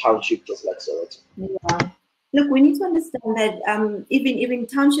it's a township just like Soweto. Yeah. Look, we need to understand that even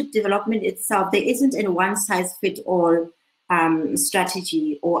township development itself, there isn't a one-size-fits-all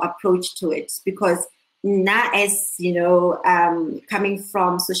strategy or approach to it, because now, as coming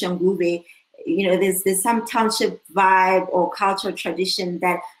from Socio Economic Research, there's some township vibe or cultural tradition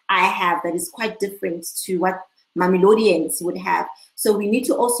that I have that is quite different to what Mamelodians would have. So we need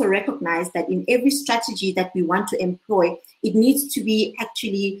to also recognize that in every strategy that we want to employ, it needs to be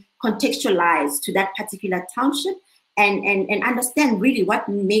actually contextualized to that particular township and understand really what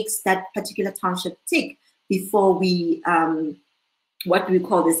makes that particular township tick before we what we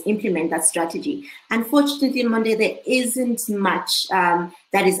call this, implement that strategy. Unfortunately, Monday, there isn't much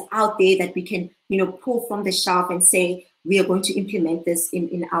that is out there that we can, pull from the shelf and say we are going to implement this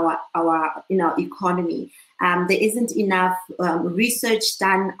in our economy. There isn't enough research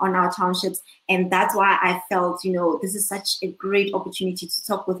done on our townships, and that's why I felt, this is such a great opportunity to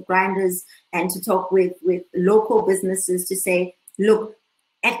talk with grinders and to talk with local businesses to say, look,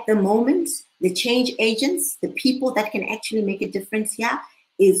 at the moment, the change agents, the people that can actually make a difference here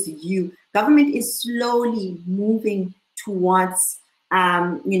is you. Government is slowly moving towards,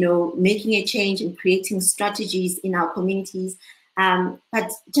 making a change and creating strategies in our communities,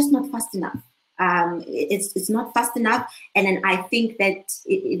 but just not fast enough. It's not fast enough. And then I think that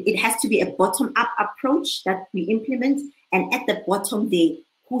it has to be a bottom-up approach that we implement. And at the bottom there,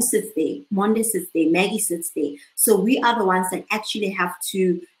 who sits there? Monde sits there, Maggie sits there. So we are the ones that actually have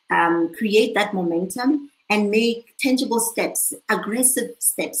to create that momentum and make tangible steps, aggressive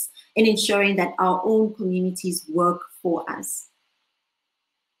steps in ensuring that our own communities work for us.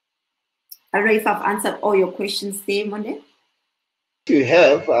 I don't know if I've answered all your questions there, Monde. You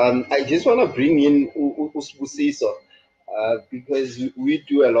have. I just want to bring in Usiso, because we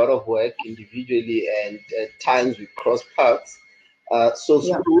do a lot of work individually and at times we cross paths. So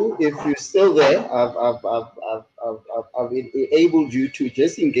Stu, if you're still there, I've enabled you to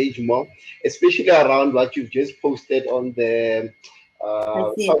just engage more, especially around what you've just posted on the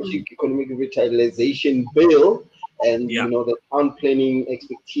Socio Economic Revitalization bill, and the town planning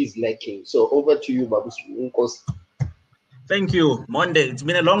expertise lacking. So over to you, Babu. Thank you, Monde. It's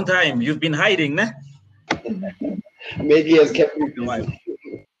been a long time. You've been hiding, né? Maggie has kept me busy.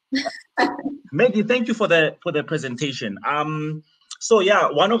 Maggie, thank you for the presentation. So yeah,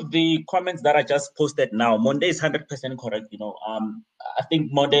 one of the comments that I just posted now, Monday is 100% correct. You know, I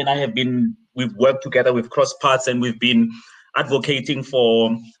think Monday and I we've worked together, we've crossed paths, and we've been advocating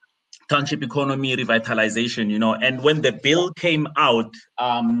for township economy revitalization. You know, and when the bill came out,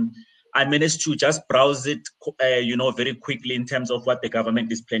 I managed to just browse it, you know, very quickly in terms of what the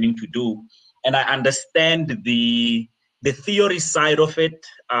government is planning to do, and I understand the theory side of it.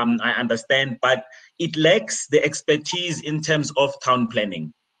 I understand, but it lacks the expertise in terms of town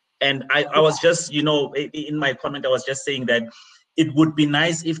planning. And I was just, you know, in my comment, I was just saying that it would be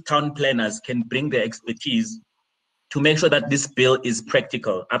nice if town planners can bring their expertise to make sure that this bill is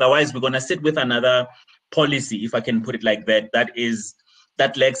practical. Otherwise, we're going to sit with another policy, if I can put it like that,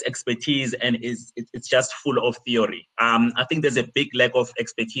 that lacks expertise and it's just full of theory. I think there's a big lack of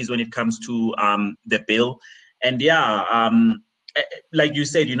expertise when it comes to the bill. And yeah, like you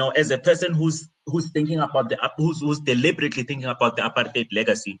said, you know, as a person who's thinking about who's deliberately thinking about the apartheid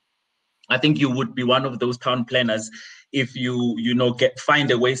legacy, I think you would be one of those town planners if you know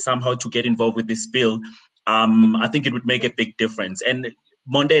find a way somehow to get involved with this bill. I think it would make a big difference. And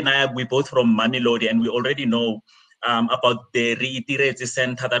Monde and I, we're both from Mamelodi, and we already know about the Reiteretse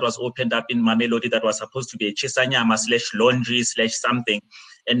Center that was opened up in Mamelodi that was supposed to be a Chisanyama/laundry/something.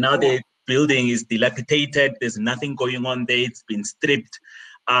 And now the building is dilapidated. There's nothing going on there. It's been stripped.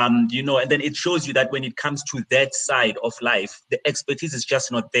 You know, and then it shows you that when it comes to that side of life, the expertise is just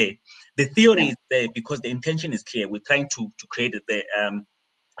not there. The theory is there because the intention is clear. We're trying to create it there.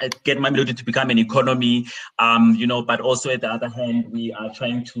 Get Mamelodi to become an economy, you know, but also at the other hand, we are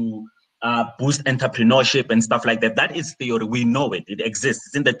trying to boost entrepreneurship and stuff like that. That is theory. We know it. It exists.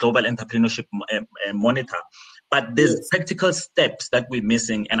 It's in the Global Entrepreneurship Monitor. But there's practical steps that we're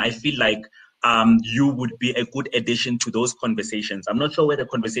missing, and I feel like you would be a good addition to those conversations. I'm not sure where the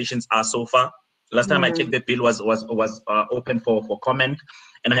conversations are so far. Last time I checked, the bill was open for comment,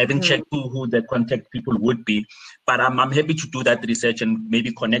 and I haven't checked who the contact people would be. But I'm happy to do that research and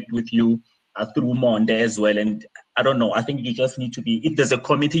maybe connect with you through Monde as well. And I don't know, I think you just need to be, if there's a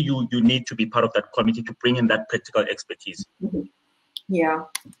committee, you need to be part of that committee to bring in that practical expertise. Yeah.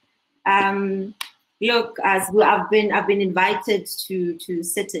 Look, as I've been invited to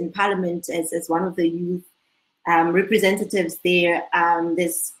sit in Parliament as one of the youth representatives there.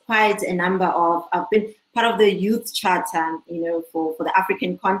 There's quite a number of, I've been part of the youth charter, you know, for the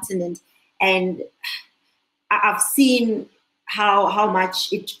African continent, and I've seen how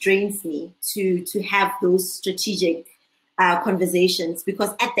much it drains me to have those strategic conversations,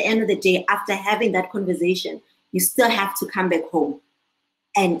 because at the end of the day, after having that conversation, you still have to come back home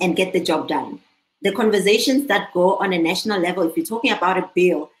and get the job done. The conversations that go on a national level, if you're talking about a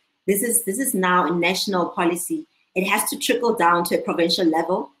bill, this is now a national policy. It has to trickle down to a provincial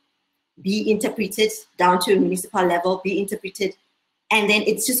level, be interpreted down to a municipal level, be interpreted, and then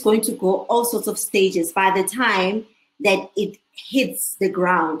it's just going to go all sorts of stages. By the time that it hits the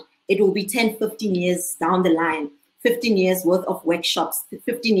ground, it will be 10, 15 years down the line, 15 years worth of workshops,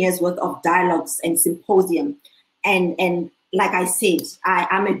 15 years worth of dialogues and symposium. And like I said,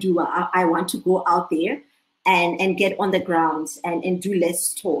 I'm a doer. I want to go out there and get on the ground and do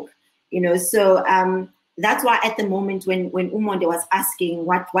less talk, you know. So that's why at the moment when Umonde was asking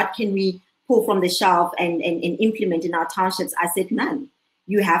what can we pull from the shelf and implement in our townships, I said none.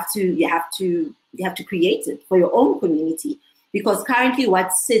 You have to create it for your own community, because currently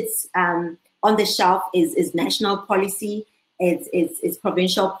what sits on the shelf is national policy, it's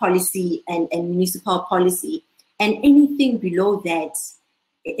provincial policy and municipal policy. And anything below that,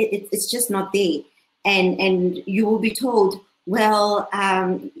 it's just not there. And you will be told, well,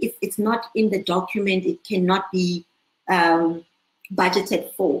 if it's not in the document, it cannot be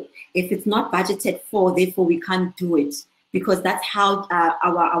budgeted for. If it's not budgeted for, therefore we can't do it, because that's how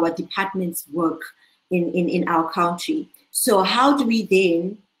our departments work in our country. So how do we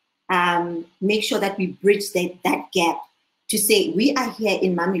then make sure that we bridge that gap to say we are here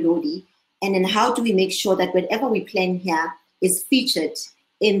in Mamelodi, and then how do we make sure that whatever we plan here is featured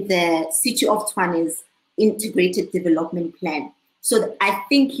in the City of Tshwane's integrated development plan? So I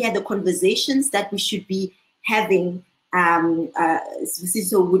think here the conversations that we should be having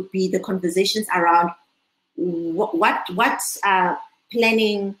so would be the conversations around what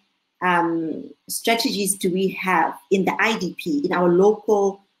planning strategies do we have in the IDP, in our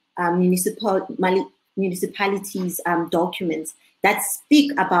local municipalities documents that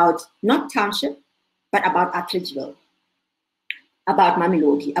speak about not township, but about Atteridgeville, about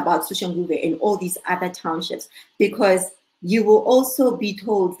Mamelodi, about Soshanguve, and all these other townships. Because you will also be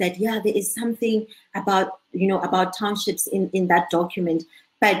told that, yeah, there is something about, about townships in that document,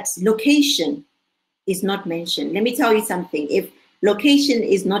 but location is not mentioned. Let me tell you something. If location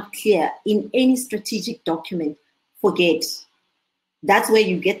is not clear in any strategic document, forget. That's where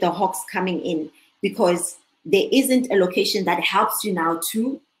you get the hawks coming in, because there isn't a location that helps you now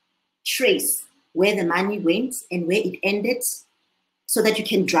to trace where the money went and where it ended, so that you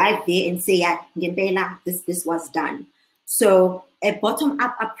can drive there and say, yeah, ngempela, this was done. So a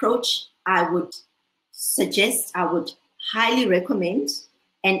bottom-up approach, I would suggest, I would highly recommend.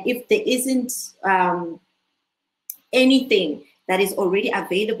 And if there isn't anything that is already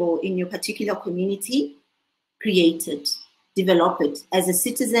available in your particular community, create it, develop it. As a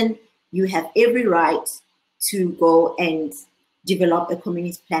citizen, you have every right to go and develop a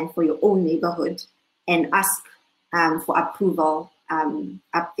community plan for your own neighborhood and ask for approval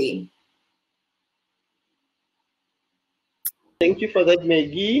up there. Thank you for that,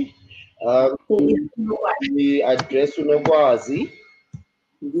 Maggie. We address Unokwazi.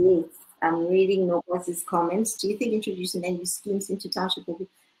 Yes, I'm reading Nokwazi's comments. Do you think introducing land use schemes into township will be?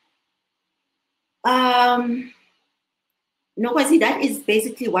 Nokwazi, that is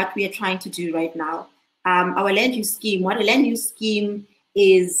basically what we are trying to do right now. Our land use scheme, what a land use scheme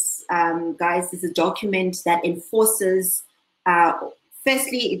is, guys, is a document that enforces,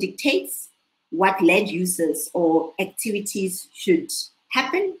 firstly, it dictates what land uses or activities should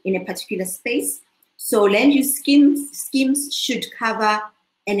happen in a particular space. So land use schemes should cover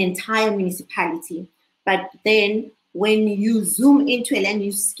an entire municipality. But then when you zoom into a land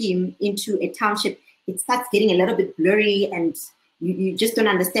use scheme, into a township, it starts getting a little bit blurry, and you just don't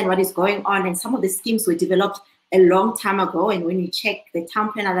understand what is going on. And some of the schemes were developed a long time ago. And when you check, the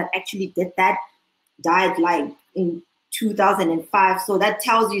town planner that actually did that died like in 2005. So that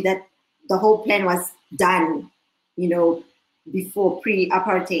tells you that the whole plan was done, before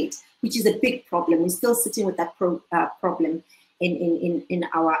pre-apartheid, which is a big problem. We're still sitting with that problem in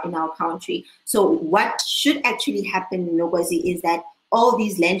our country. So what should actually happen in Nokwazi is that all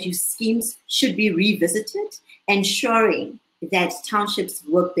these land use schemes should be revisited, ensuring that townships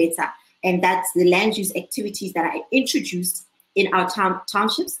work better, and that the land use activities that are introduced in our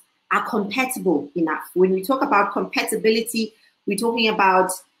townships are compatible enough. When we talk about compatibility, we're talking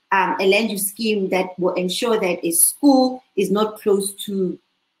about a land use scheme that will ensure that a school is not close to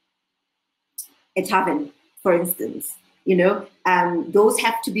a tavern, for instance. Those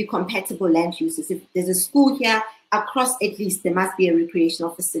have to be compatible land uses. If there's a school here, across at least there must be a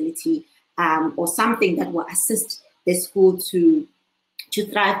recreational facility or something that will assist the school to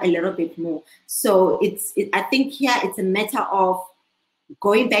thrive a little bit more. So I think here it's a matter of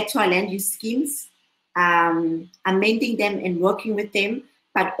going back to our land use schemes, amending them and working with them,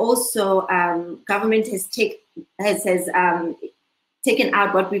 but also government has taken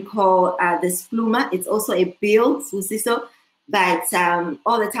out what we call the SPLUMA. It's also a bill, but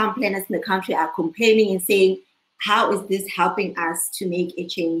all the town planners in the country are complaining and saying, how is this helping us to make a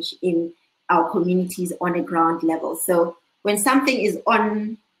change in our communities on a ground level? So when something is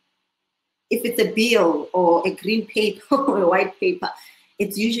on, if it's a bill or a green paper or a white paper,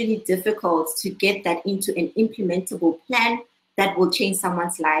 it's usually difficult to get that into an implementable plan that will change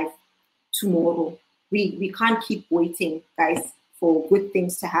someone's life tomorrow. We can't keep waiting, guys, for good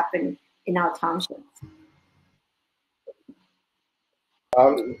things to happen in our townships.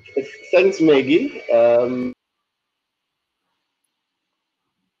 Thanks, Maggie.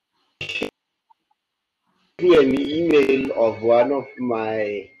 Through an email of one of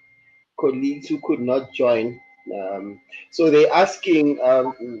my colleagues who could not join. So they're asking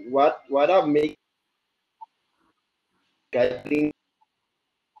what are making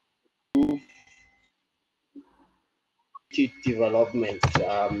development.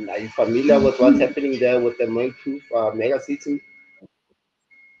 Are you familiar with what's happening there with the Motheo mega city?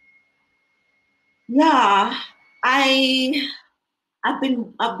 Yeah, I've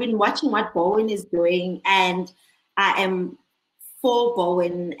been watching what Bowen is doing, and I am for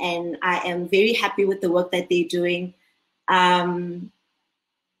Bowen, and I am very happy with the work that they're doing. I'm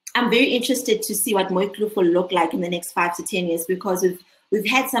very interested to see what Motheo will look like in the next 5 to 10 years, because we've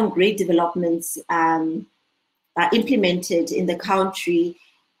had some great developments implemented in the country,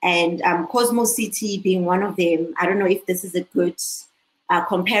 and Cosmo City being one of them. I don't know if this is a good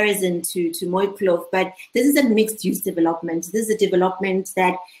comparison to Motheo, but this is a mixed-use development. This is a development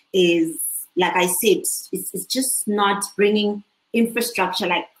that is, like I said, it's just not bringing infrastructure,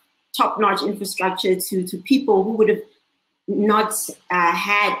 like top-notch infrastructure to people who would have not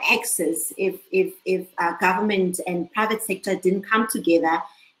had access if government and private sector didn't come together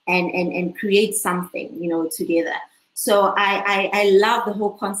and create something, together. So I love the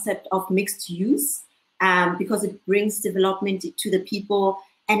whole concept of mixed use because it brings development to the people,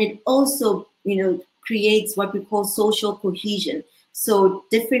 and it also, creates what we call social cohesion. So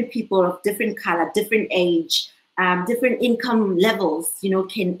different people of different color, different age, different income levels,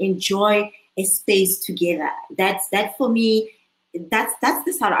 can enjoy a space together. That for me, that's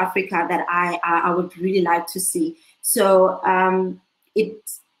the South Africa that I would really like to see. So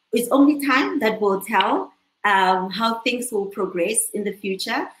it's only time that will tell how things will progress in the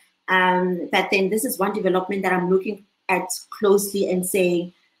future. But then this is one development that I'm looking at closely and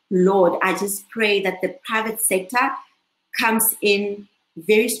saying, Lord, I just pray that the private sector comes in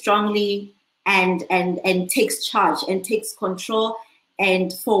very strongly and takes charge and takes control.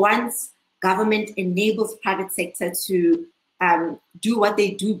 And for once, government enables private sector to do what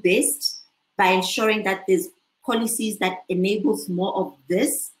they do best by ensuring that there's policies that enables more of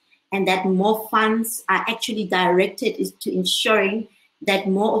this, and that more funds are actually directed to ensuring that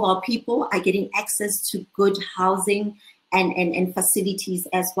more of our people are getting access to good housing and facilities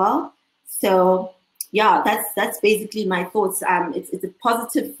as well. So yeah, that's basically my thoughts. It's a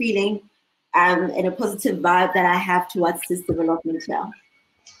positive feeling and a positive vibe that I have towards this development here.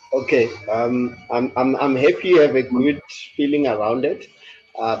 Okay, I'm happy you have a good feeling around it,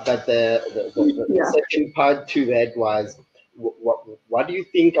 but the second part to that was, what do you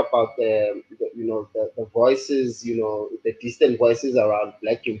think about the voices, the distant voices around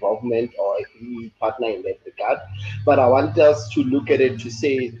Black involvement or a partner in that regard? But I want us to look at it to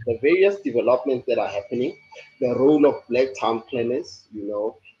say the various developments that are happening, the role of Black town planners,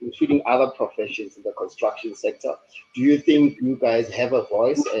 including other professions in the construction sector. Do you think you guys have a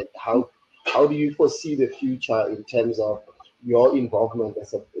voice, and how do you foresee the future in terms of your involvement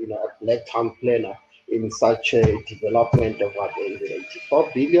as a Black town planner in such a development of what,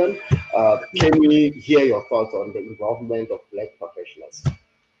 84 billion? Can we hear your thoughts on the involvement of Black professionals?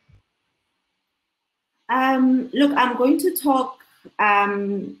 Look, I'm going to talk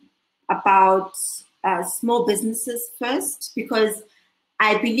about small businesses first, because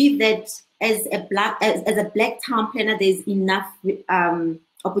I believe that as a Black town planner, there's enough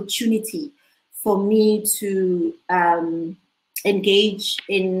opportunity for me to engage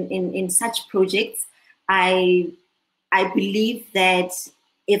in such projects. I believe that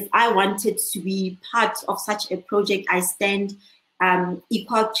if I wanted to be part of such a project, I stand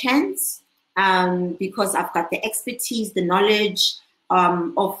equal chance because I've got the expertise, the knowledge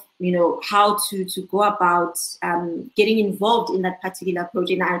of how to go about getting involved in that particular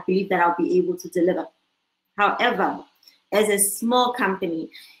project. And I believe that I'll be able to deliver. However, as a small company,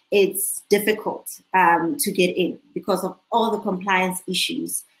 it's difficult to get in because of all the compliance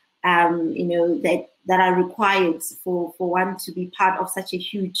issues that are required for one to be part of such a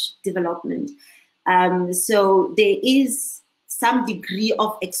huge development. So there is some degree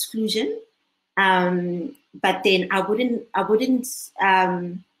of exclusion, but then I wouldn't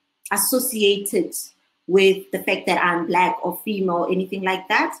associate it with the fact that I'm Black or female or anything like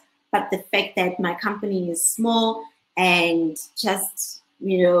that, but the fact that my company is small and just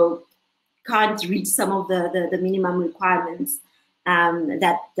can't reach some of the minimum requirements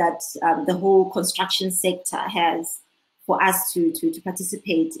that the whole construction sector has for us to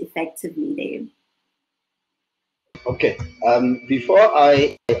participate effectively there. Okay. Before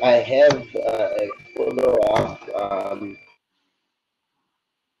I have a follow up,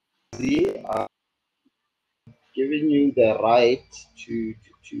 giving you the right to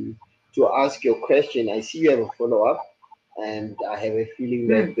ask your question. I see you have a follow up, and I have a feeling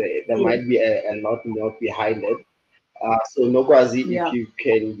that there might be a lot more behind it. So Nogwazi, if you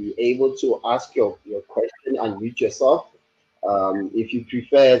can be able to ask your question, unmute yourself. If you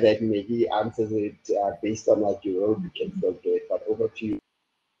prefer that Maggie answers it based on what you wrote, you can still do it, but over to you.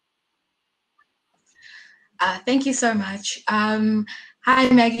 Thank you so much. Hi,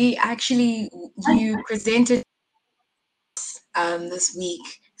 Maggie. Actually, you presented this week,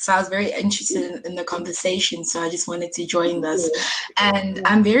 so I was very interested in the conversation, so I just wanted to join this. And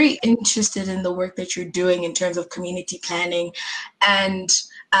I'm very interested in the work that you're doing in terms of community planning, and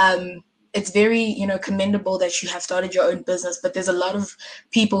it's very, commendable that you have started your own business, but there's a lot of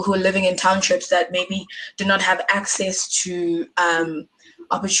people who are living in townships that maybe do not have access to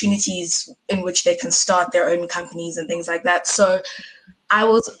opportunities in which they can start their own companies and things like that. So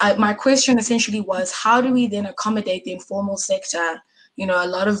my question essentially was, how do we then accommodate the informal sector? A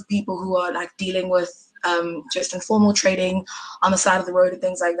lot of people who are like dealing with just informal trading on the side of the road and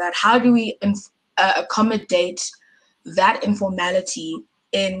things like that. How do we accommodate that informality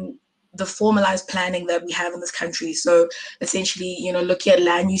in the formalized planning that we have in this country. So essentially, looking at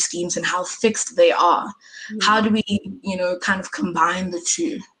land use schemes and how fixed they are. Mm-hmm. How do we, kind of combine the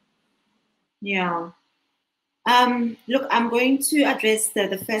two? Yeah. Look, I'm going to address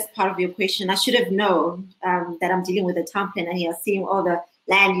the first part of your question. I should have known that I'm dealing with a town planner here, seeing all the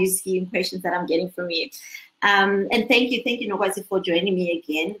land use scheme questions that I'm getting from you. And thank you, Nogwazi, for joining me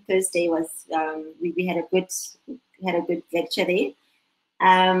again. Thursday was we had a good lecture there.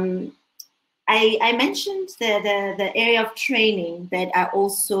 I mentioned the area of training that I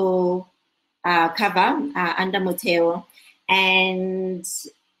also cover under Motheo, and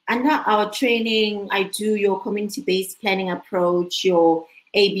under our training, I do your community-based planning approach, your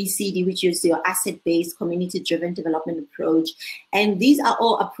ABCD, which is your asset-based, community-driven development approach. And these are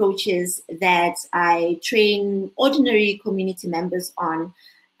all approaches that I train ordinary community members on.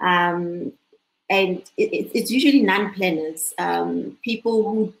 And it's usually non-planners, people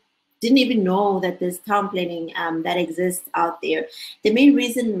who didn't even know that there's town planning that exists out there. The main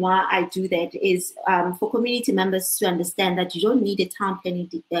reason why I do that is for community members to understand that you don't need a town planning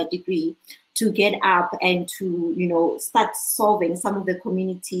degree to get up and to, start solving some of the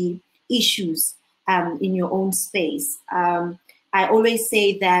community issues in your own space. I always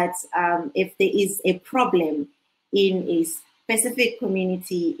say that if there is a problem in a specific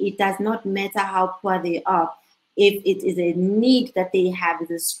community, it does not matter how poor they are. If it is a need that they have,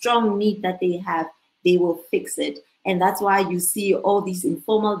 it's a strong need that they have, they will fix it. And that's why you see all these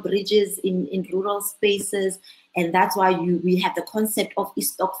informal bridges in rural spaces. And that's why we have the concept of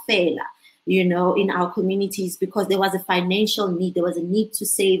istokfela, in our communities, because there was a financial need, there was a need to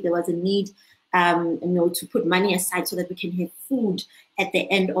save, there was a need, to put money aside so that we can have food at the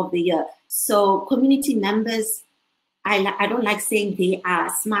end of the year. So community members, I don't like saying they are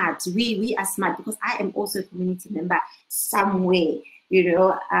smart. We are smart because I am also a community member some way,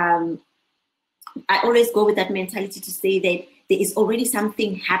 I always go with that mentality to say that there is already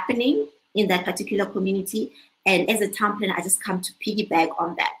something happening in that particular community. And as a town planner, I just come to piggyback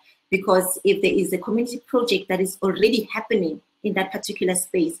on that. Because if there is a community project that is already happening in that particular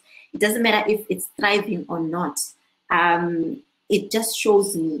space, it doesn't matter if it's thriving or not. It just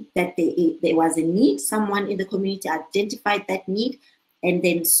shows me that there was a need, someone in the community identified that need, and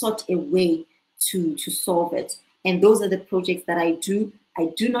then sought a way to solve it. And those are the projects that I do.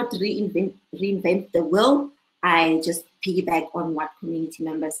 I do not reinvent the wheel. I just piggyback on what community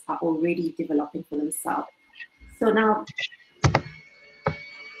members are already developing for themselves. So now,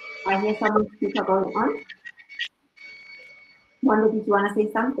 I hear someone speaker going on. Wanda, did you want to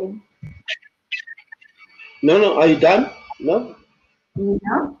say something? No, are you done? No?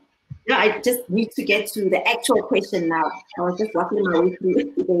 No, I just need to get to the actual question now. I was just walking my way through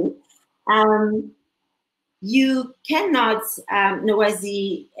it today. You cannot,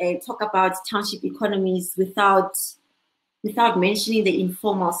 Nogwazi, talk about township economies without mentioning the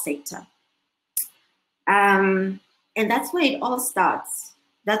informal sector. And that's where it all starts.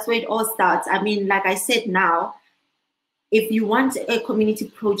 I mean, like I said now, if you want a community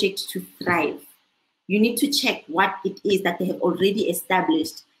project to thrive, you need to check what it is that they have already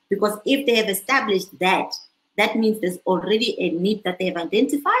established. Because if they have established that means there's already a need that they have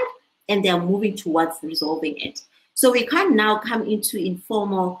identified and they are moving towards resolving it. So we can't now come into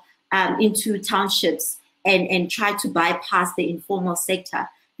informal, into townships and try to bypass the informal sector,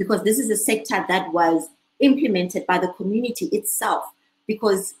 because this is a sector that was implemented by the community itself,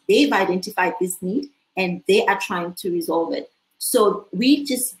 because they've identified this need and they are trying to resolve it. So we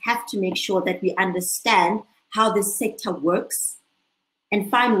just have to make sure that we understand how this sector works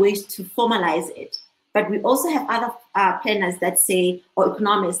and find ways to formalize it. But we also have other planners that say, or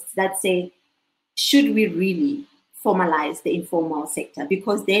economists that say, should we really formalize the informal sector?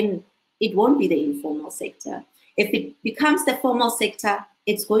 Because then it won't be the informal sector. If it becomes the formal sector,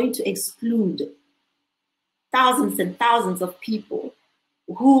 it's going to exclude thousands and thousands of people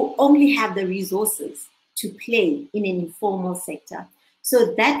who only have the resources to play in an informal sector.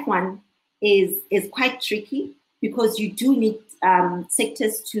 So that one is quite tricky, because you do need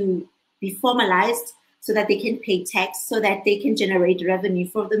sectors to be formalized so that they can pay tax, so that they can generate revenue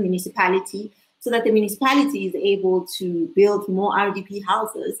for the municipality, so that the municipality is able to build more RDP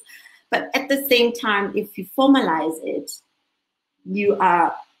houses. But at the same time, if you formalize it, you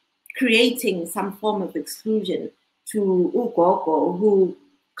are creating some form of exclusion to Ugogo, who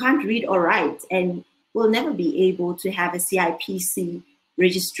can't read or write and will never be able to have a CIPC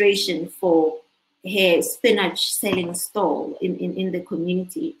registration for her spinach selling stall in the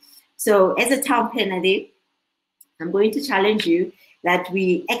community. So as a town planner, I'm going to challenge you that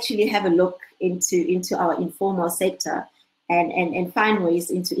we actually have a look into our informal sector and find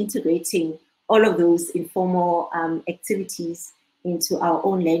ways into integrating all of those informal activities into our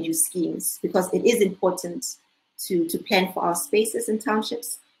own land use schemes, because it is important to plan for our spaces and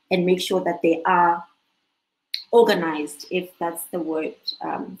townships and make sure that they are organized, if that's the word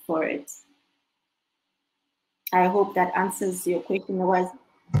for it. I hope that answers your question.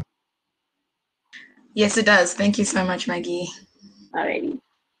 Yes, it does. Thank you so much, Maggie. Alrighty.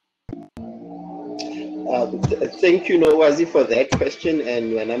 Thank you, Nowazi, for that question,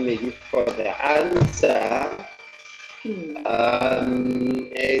 and Maggie for the answer.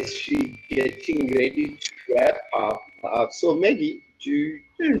 As she getting ready to wrap up, so Maggie,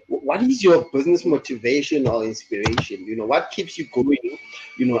 what is your business motivation or inspiration? What keeps you going?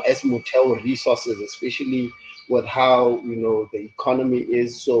 As Motheo Resources, especially with how the economy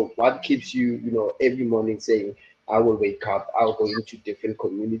is. So, what keeps you, every morning saying, "I will wake up, I'll go into different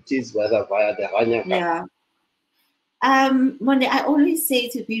communities, whether via the Ranyaka." Yeah. Monday, I always say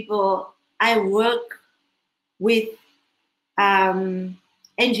to people, I work with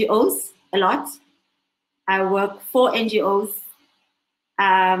NGOs a lot. I work for NGOs, but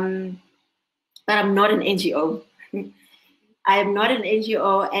I'm not an NGO. I am not an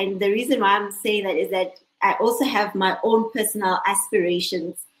NGO, and the reason why I'm saying that is that I also have my own personal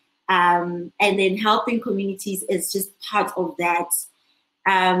aspirations, and then helping communities is just part of that.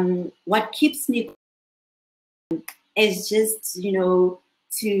 What keeps me is just,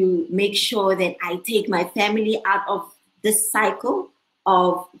 to make sure that I take my family out of this cycle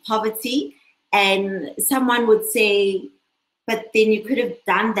of poverty. And someone would say, but then you could have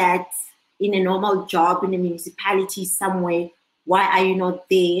done that in a normal job in a municipality somewhere. Why are you not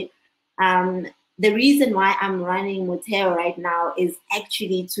there? The reason why I'm running Motheo right now is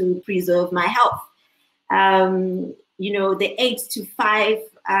actually to preserve my health. The 8 to 5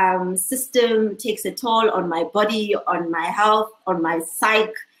 system takes a toll on my body, on my health, on my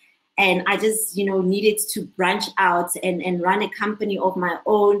psyche. And I just, needed to branch out and run a company of my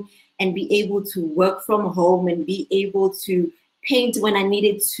own and be able to work from home and be able to paint when I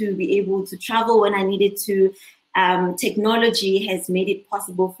needed to, be able to travel when I needed to. Technology has made it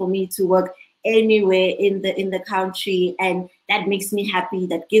possible for me to work anywhere in the country, and that makes me happy.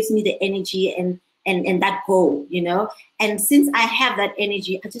 That gives me the energy and that goal, And since I have that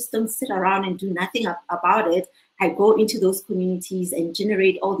energy, I just don't sit around and do nothing about it. I go into those communities and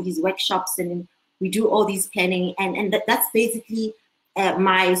generate all these workshops, and we do all these planning, and that's basically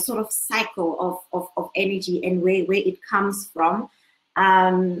my sort of cycle of energy and where it comes from.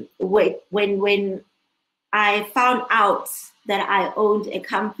 When I found out that I owned a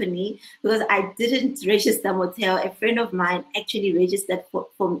company, because I didn't register Motheo, a friend of mine actually registered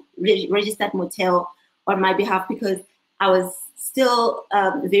registered Motheo on my behalf, because I was still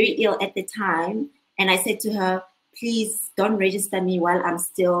very ill at the time. And I said to her, please don't register me while I'm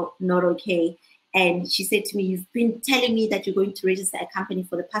still not okay. And she said to me, you've been telling me that you're going to register a company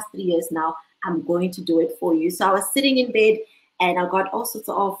for the past 3 years now. I'm going to do it for you. So I was sitting in bed and I got all sorts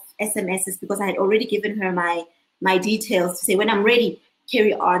of SMSs, because I had already given her my details to say, when I'm ready,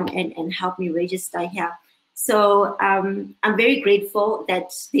 carry on and help me register here. So I'm very grateful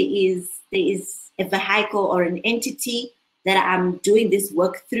that there is a vehicle or an entity that I'm doing this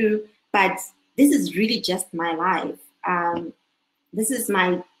work through, but this is really just my life. This is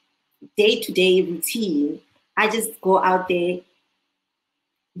my day-to-day routine. I just go out there,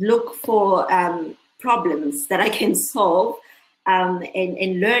 look for problems that I can solve,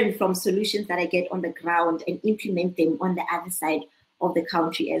 and learn from solutions that I get on the ground and implement them on the other side of the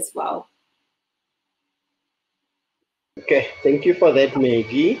country as well. Okay, thank you for that,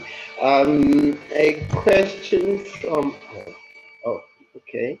 Maggie. A question from,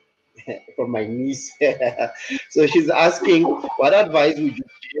 from my niece. So she's asking, what advice would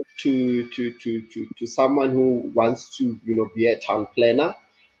you give to someone who wants to, be a town planner,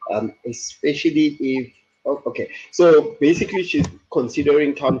 especially if, so basically she's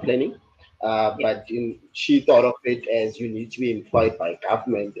considering town planning, but she thought of it as you need to be employed by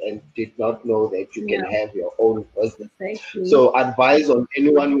government and did not know that you can have your own business. So advice on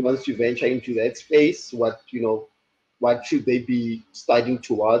anyone who wants to venture into that space, what should they be studying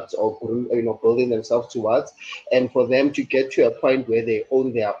towards or building themselves towards, and for them to get to a point where they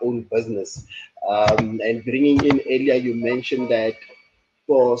own their own business. And bringing in earlier, you mentioned that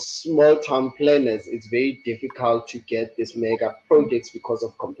for small town planners, it's very difficult to get these mega projects because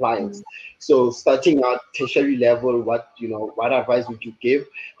of compliance. So starting at tertiary level, what advice would you give,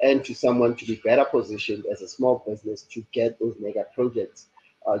 and to someone to be better positioned as a small business to get those mega projects?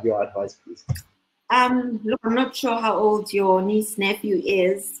 Your advice, please. Look, I'm not sure how old your niece nephew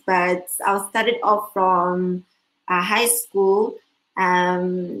is, but I'll start it off from high school,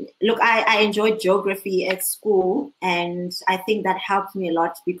 look, I enjoyed geography at school, and I think that helped me a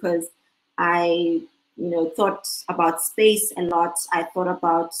lot because I, thought about space a lot. I thought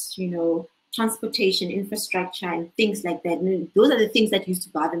about, transportation, infrastructure, and things like that. And those are the things that used to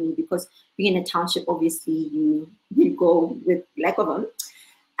bother me because being in a township, obviously, you go with lack of them.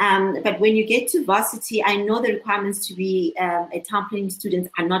 But when you get to varsity, I know the requirements to be a town planning student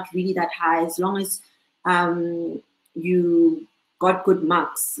are not really that high, as long as you got good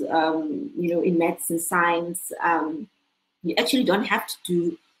marks, in maths and science. You actually don't have to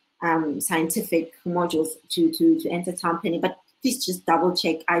do scientific modules to enter town planning, but please just double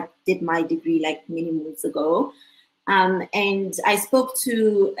check. I did my degree like many months ago. And I spoke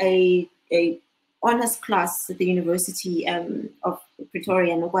to a honors class at the University of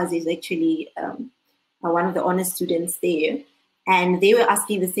Pretoria. Nokwazi is actually one of the honors students there. And they were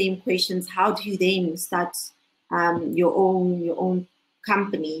asking the same questions. How do you then start your own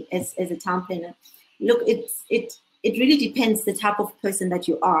company as a town planner? Look, it really depends the type of person that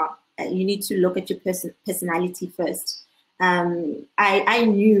you are. You need to look at your personality first. I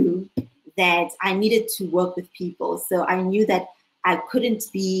knew that I needed to work with people. So I knew that I couldn't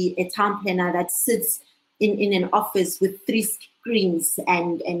be a town planner that sits in an office with 3 screens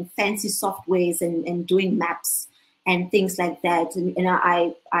and fancy softwares and doing maps and things like that. And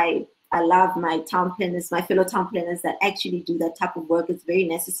I love my town planners, my fellow town planners that actually do that type of work. It's very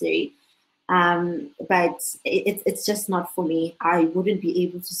necessary. But it's just not for me. I wouldn't be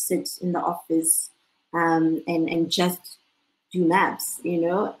able to sit in the office and just do maps,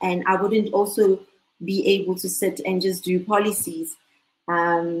 and I wouldn't also be able to sit and just do policies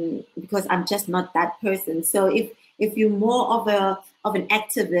because I'm just not that person. So if you're more of an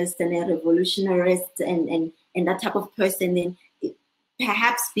activist and a revolutionarist and that type of person, then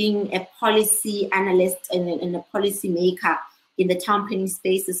perhaps being a policy analyst and a policy maker in the town planning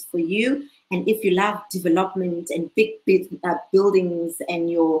space is for you. And if you love development and big buildings and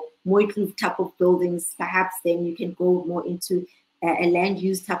your moit-roof type of buildings, perhaps then you can go more into a land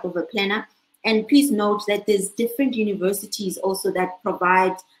use type of a planner. And please note that there's different universities also that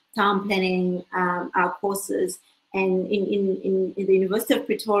provide town planning courses. And in the University of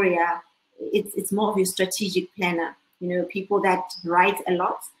Pretoria, it's more of your strategic planner, people that write a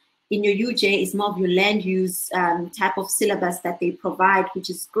lot. In your UJ, it's more of your land use type of syllabus that they provide, which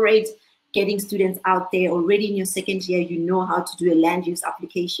is great. Getting students out there already in your second year, you know how to do a land use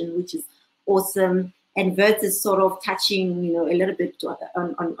application, which is awesome. And Vert is sort of touching, a little bit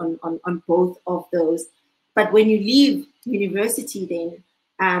on both of those. But when you leave university,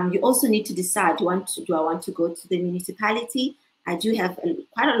 then you also need to decide: do I want to go to the municipality? I do have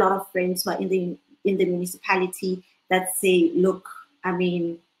quite a lot of friends who are in the municipality that say, look, I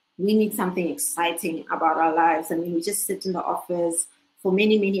mean, we need something exciting about our lives. I mean, we just sit in the office for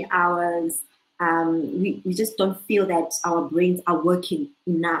many, many hours. We just don't feel that our brains are working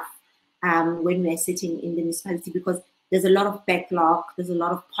enough when we're sitting in the municipality, because there's a lot of backlog, there's a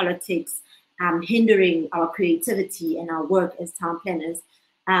lot of politics hindering our creativity and our work as town planners.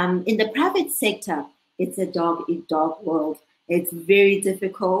 In the private sector, it's a dog-eat-dog world. It's very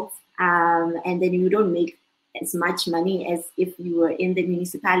difficult, and then you don't make as much money as if you were in the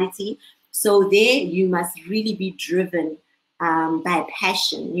municipality. So there you must really be driven by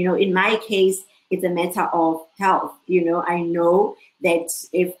passion. In my case, it's a matter of health. I know that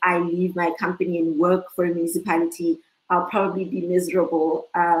if I leave my company and work for a municipality, I'll probably be miserable.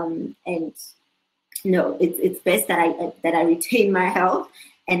 And it's best that I retain my health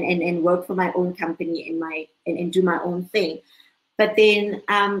and work for my own company and do my own thing. But then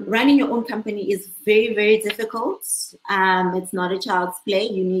running your own company is very, very difficult. It's not a child's play.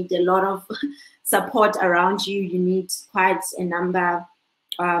 You need a lot of support around you. You need quite a number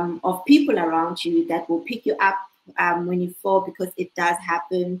of people around you that will pick you up when you fall, because it does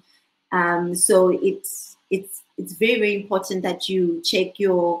happen. So it's very, very important that you check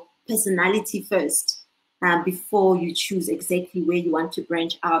your personality first before you choose exactly where you want to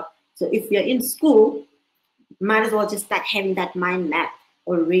branch out. So if you're in school, might as well just start having that mind map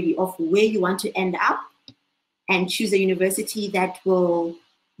already of where you want to end up, and choose a university that will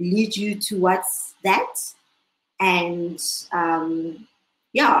lead you towards that. And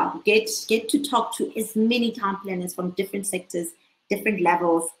get to talk to as many town planners from different sectors, different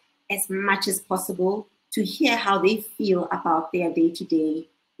levels, as much as possible, to hear how they feel about their day-to-day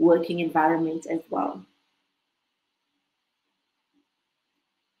working environment as well.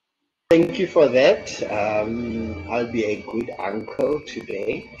 Thank you for that. I'll be a good uncle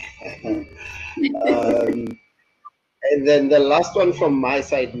today. And then the last one from my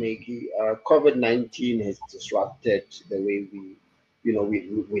side, Maggie, COVID-19 has disrupted the way we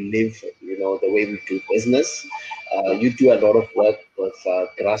live, the way we do business. You do a lot of work with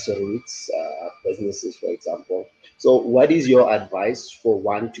grassroots businesses, for example. So what is your advice for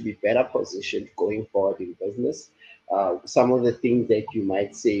one to be better positioned going forward in business? Some of the things that you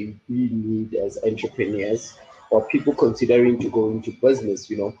might say we need as entrepreneurs or people considering to go into business,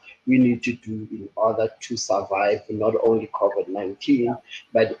 we need to do in order to survive not only COVID-19,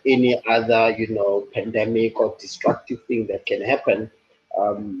 but any other, pandemic or destructive thing that can happen.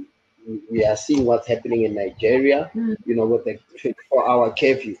 We are seeing what's happening in Nigeria, with the 24-hour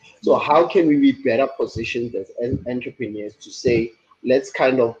curfew. So how can we be better positioned as entrepreneurs to say, let's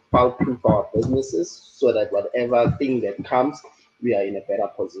kind of foul-proof our businesses so that whatever thing that comes, we are in a better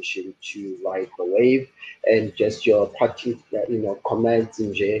position to ride the wave. And just your parting, comments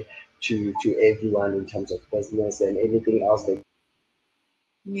in Jay to everyone in terms of business and anything else that.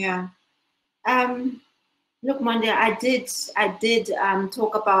 Yeah. Look, Monday, I did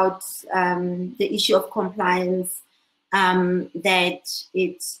talk about the issue of compliance, that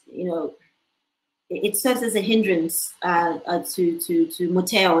it's, it serves as a hindrance to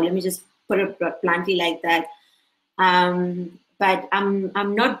Motheo. Let me just put it bluntly like that. But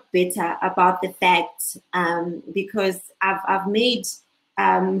I'm not bitter about the fact, because I've made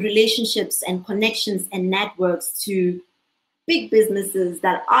relationships and connections and networks to big businesses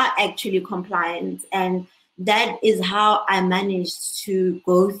that are actually compliant, and that is how I managed to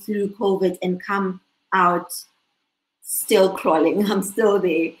go through COVID and come out still crawling. I'm still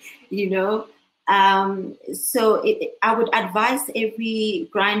there, So I would advise every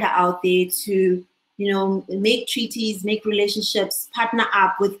grinder out there to, make treaties, make relationships, partner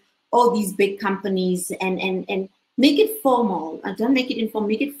up with all these big companies, and make it formal. Don't make it informal.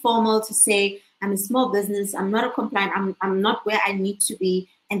 Make it formal to say, I'm a small business. I'm not a compliant. I'm not where I need to be,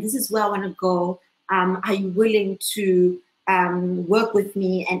 and this is where I want to go. Are you willing to work with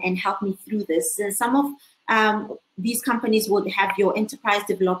me and help me through this? Some of these companies would have your enterprise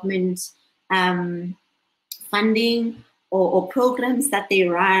development funding or programs that they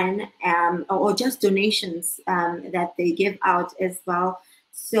run, or just donations that they give out as well.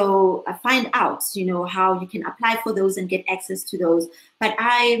 So find out, how you can apply for those and get access to those. But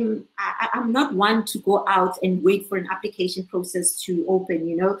I'm not one to go out and wait for an application process to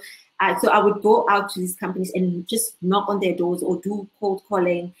open, So I would go out to these companies and just knock on their doors or do cold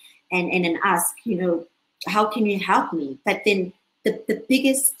calling and ask, how can you help me? But then the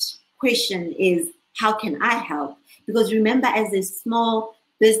biggest question is, how can I help? Because remember, as a small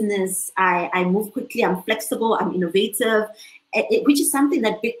business, I move quickly, I'm flexible, I'm innovative, which is something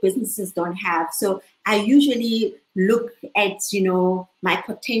that big businesses don't have. So I usually look at, my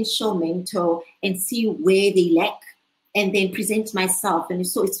potential mentor and see where they lack, and then present myself. And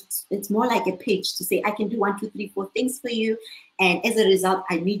so it's more like a pitch to say, I can do 1, 2, 3, 4 things for you. And as a result,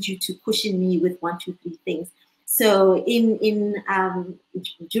 I need you to cushion me with 1, 2, 3 things. So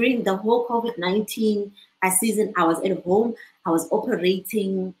during the whole COVID-19 season, I was at home. I was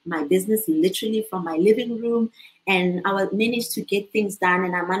operating my business literally from my living room, and I managed to get things done,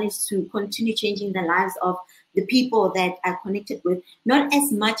 and I managed to continue changing the lives of the people that I connected with, not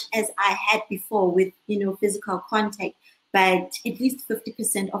as much as I had before with, physical contact, but at least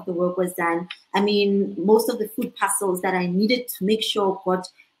 50% of the work was done. I mean, most of the food parcels that I needed to make sure got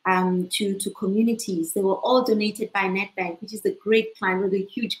to communities, they were all donated by Nedbank, which is a great client, with a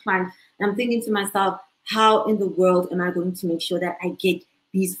huge client. And I'm thinking to myself, how in the world am I going to make sure that I get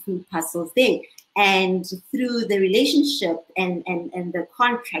these food parcels there? And through the relationship and the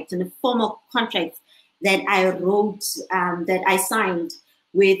contract and the formal contracts that I wrote, that I signed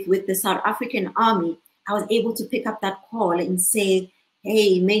with the South African Army, I was able to pick up that call and say,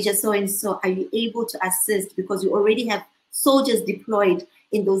 hey, Major so-and-so, are you able to assist? Because we already have soldiers deployed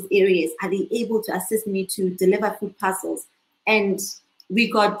in those areas. Are they able to assist me to deliver food parcels? And we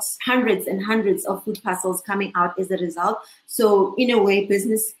got hundreds and hundreds of food parcels coming out as a result. So in a way,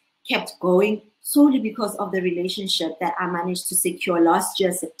 business kept going solely because of the relationship that I managed to secure last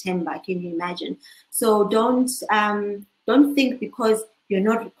year, September. Can you imagine? So don't think because you're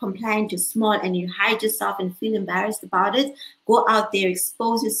not compliant, you're small, and you hide yourself and feel embarrassed about it. Go out there,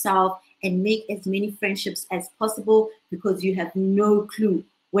 expose yourself, and make as many friendships as possible, because you have no clue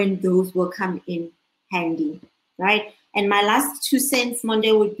when those will come in handy, right? And my last 2 cents,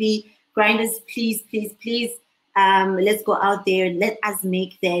 Monday, would be, grinders, please, please, please, let's go out there. Let us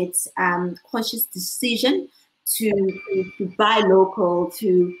make that conscious decision to buy local,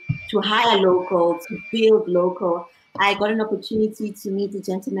 to hire local, to build local. I got an opportunity to meet a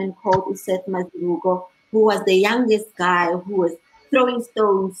gentleman called Useth Mazirugo, who was the youngest guy who was throwing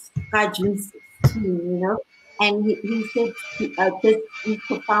stones, June 16, you know, and he said these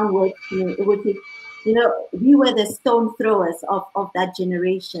profound words to me. It was, you know, we were the stone throwers of that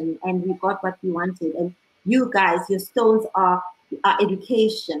generation, and we got what we wanted. And you guys, your stones are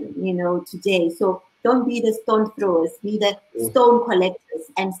education, you know, today. So don't be the stone throwers, be the stone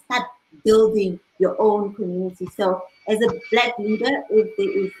collectors, and start building your own community. So as a Black leader, if there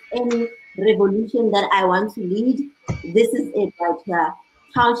is any revolution that I want to lead, this is it right here.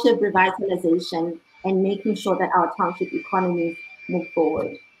 Township revitalization and making sure that our township economies move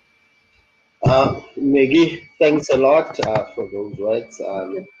forward. Maggie, thanks a lot for those words.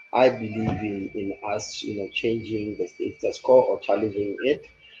 I believe in us, you know, changing the status quo or challenging it.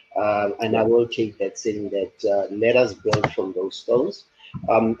 And I will take that saying that let us build from those stones.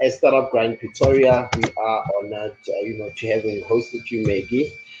 As Startup Grind Pretoria, we are honored, you know, to having hosted you,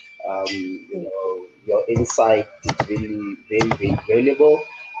 Maggie. You know, your insight is really very valuable,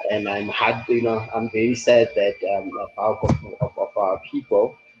 and I'm very sad that a bulk of our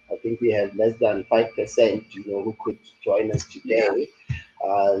people, I think we have less than 5%, you know, who could join us today.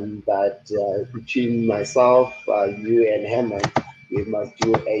 But between myself, you, and Hammond, we must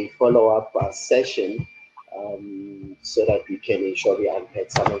do a follow-up session so that we can ensure we unpack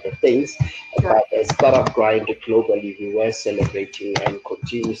some of the things. But as Startup Grind globally, we were celebrating and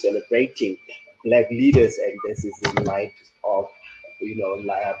continue celebrating Black leaders, and this is in light of, you know,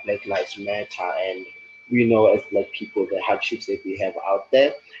 Black Lives Matter, and we know as Black people the hardships that we have out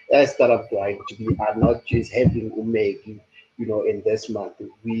there. As Startup Grind, we are not just having Umegi, you know, in this month.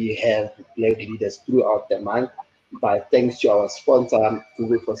 We have Black leaders throughout the month. But thanks to our sponsor,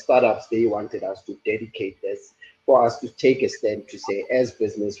 Google for Startups, they wanted us to dedicate this for us to take a stand to say, as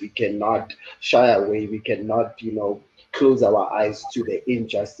business, we cannot shy away. We cannot, you know, close our eyes to the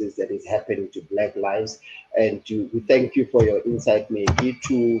injustice that is happening to Black lives. And we thank you for your insight, maybe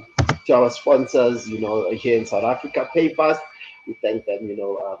to our sponsors, you know, here in South Africa, Papers. We thank them, you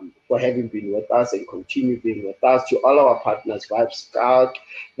know, for having been with us and continue being with us. To all our partners, Vibe Scout,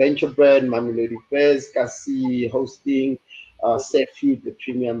 Venture Brand, Mamelodi Fairs, Kasi Hosting, Seafood, the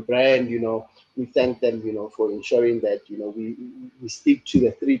premium brand, you know, we thank them, you know, for ensuring that, you know, we stick to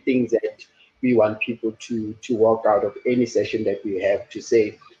the three things that we want people to walk out of any session that we have to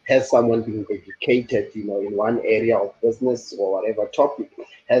say, has someone been educated, you know, in one area of business or whatever topic?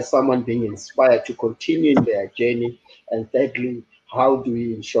 Has someone been inspired to continue in their journey? And thirdly, how do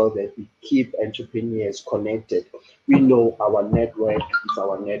we ensure that we keep entrepreneurs connected? We know our network is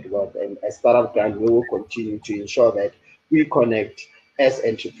our network, and as Startup Grind, we will continue to ensure that we connect as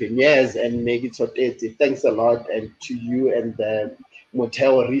entrepreneurs. And Maggie Tsotetsi, thanks a lot, and to you and the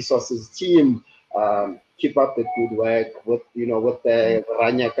Motheo Resources team. Keep up the good work with, you know, with the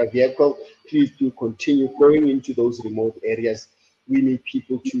Ranyaka vehicle. Please do continue going into those remote areas. We need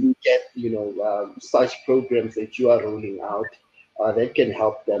people to get, you know, such programs that you are rolling out that can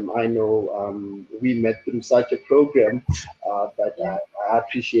help them. I know we met through such a program, but I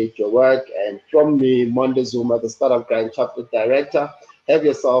appreciate your work. And from me, Mondo Zuma, the Startup Grind Chapter Director, have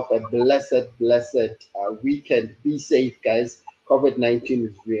yourself a blessed weekend. Be safe, guys. COVID-19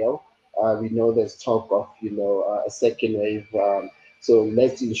 is real. We know there's talk of, you know, a second wave. So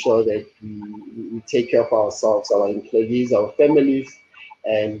let's ensure that we take care of ourselves, our employees, our families,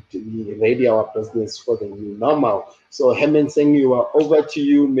 and we ready our business for the new normal. So Hemen Singh, you are over to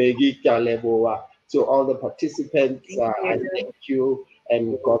you. Maggie Kaleboa. To all the participants, I thank you,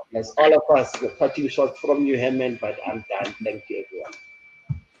 and God bless all of us. The parting shot from you, Hemen, but I'm done. Thank you,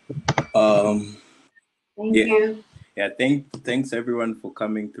 everyone. Thank you. Yeah, thanks everyone for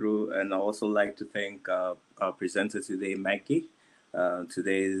coming through, and I also like to thank our presenter today, Maggie.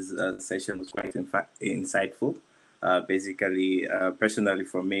 Today's session was quite insightful. Basically, personally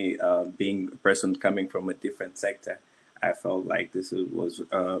for me, being a person coming from a different sector, I felt like this was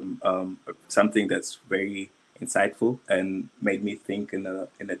something that's very insightful and made me think in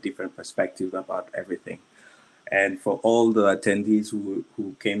a different perspective about everything. And for all the attendees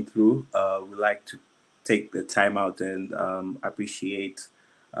who came through, we'd like to take the time out and appreciate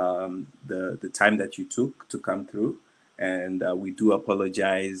the time that you took to come through. And we do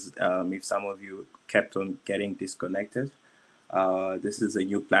apologize if some of you kept on getting disconnected. This is a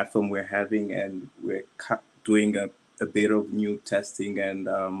new platform we're having, and we're doing a bit of new testing and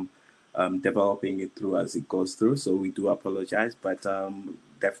developing it through as it goes through. So we do apologize, but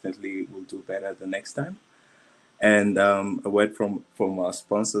definitely we'll do better the next time. And a word from our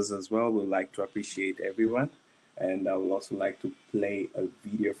sponsors as well. We'd like to appreciate everyone. And I would also like to play a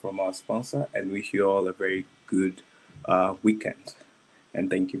video from our sponsor and wish you all a very good weekend. And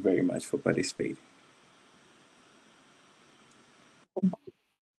thank you very much for participating.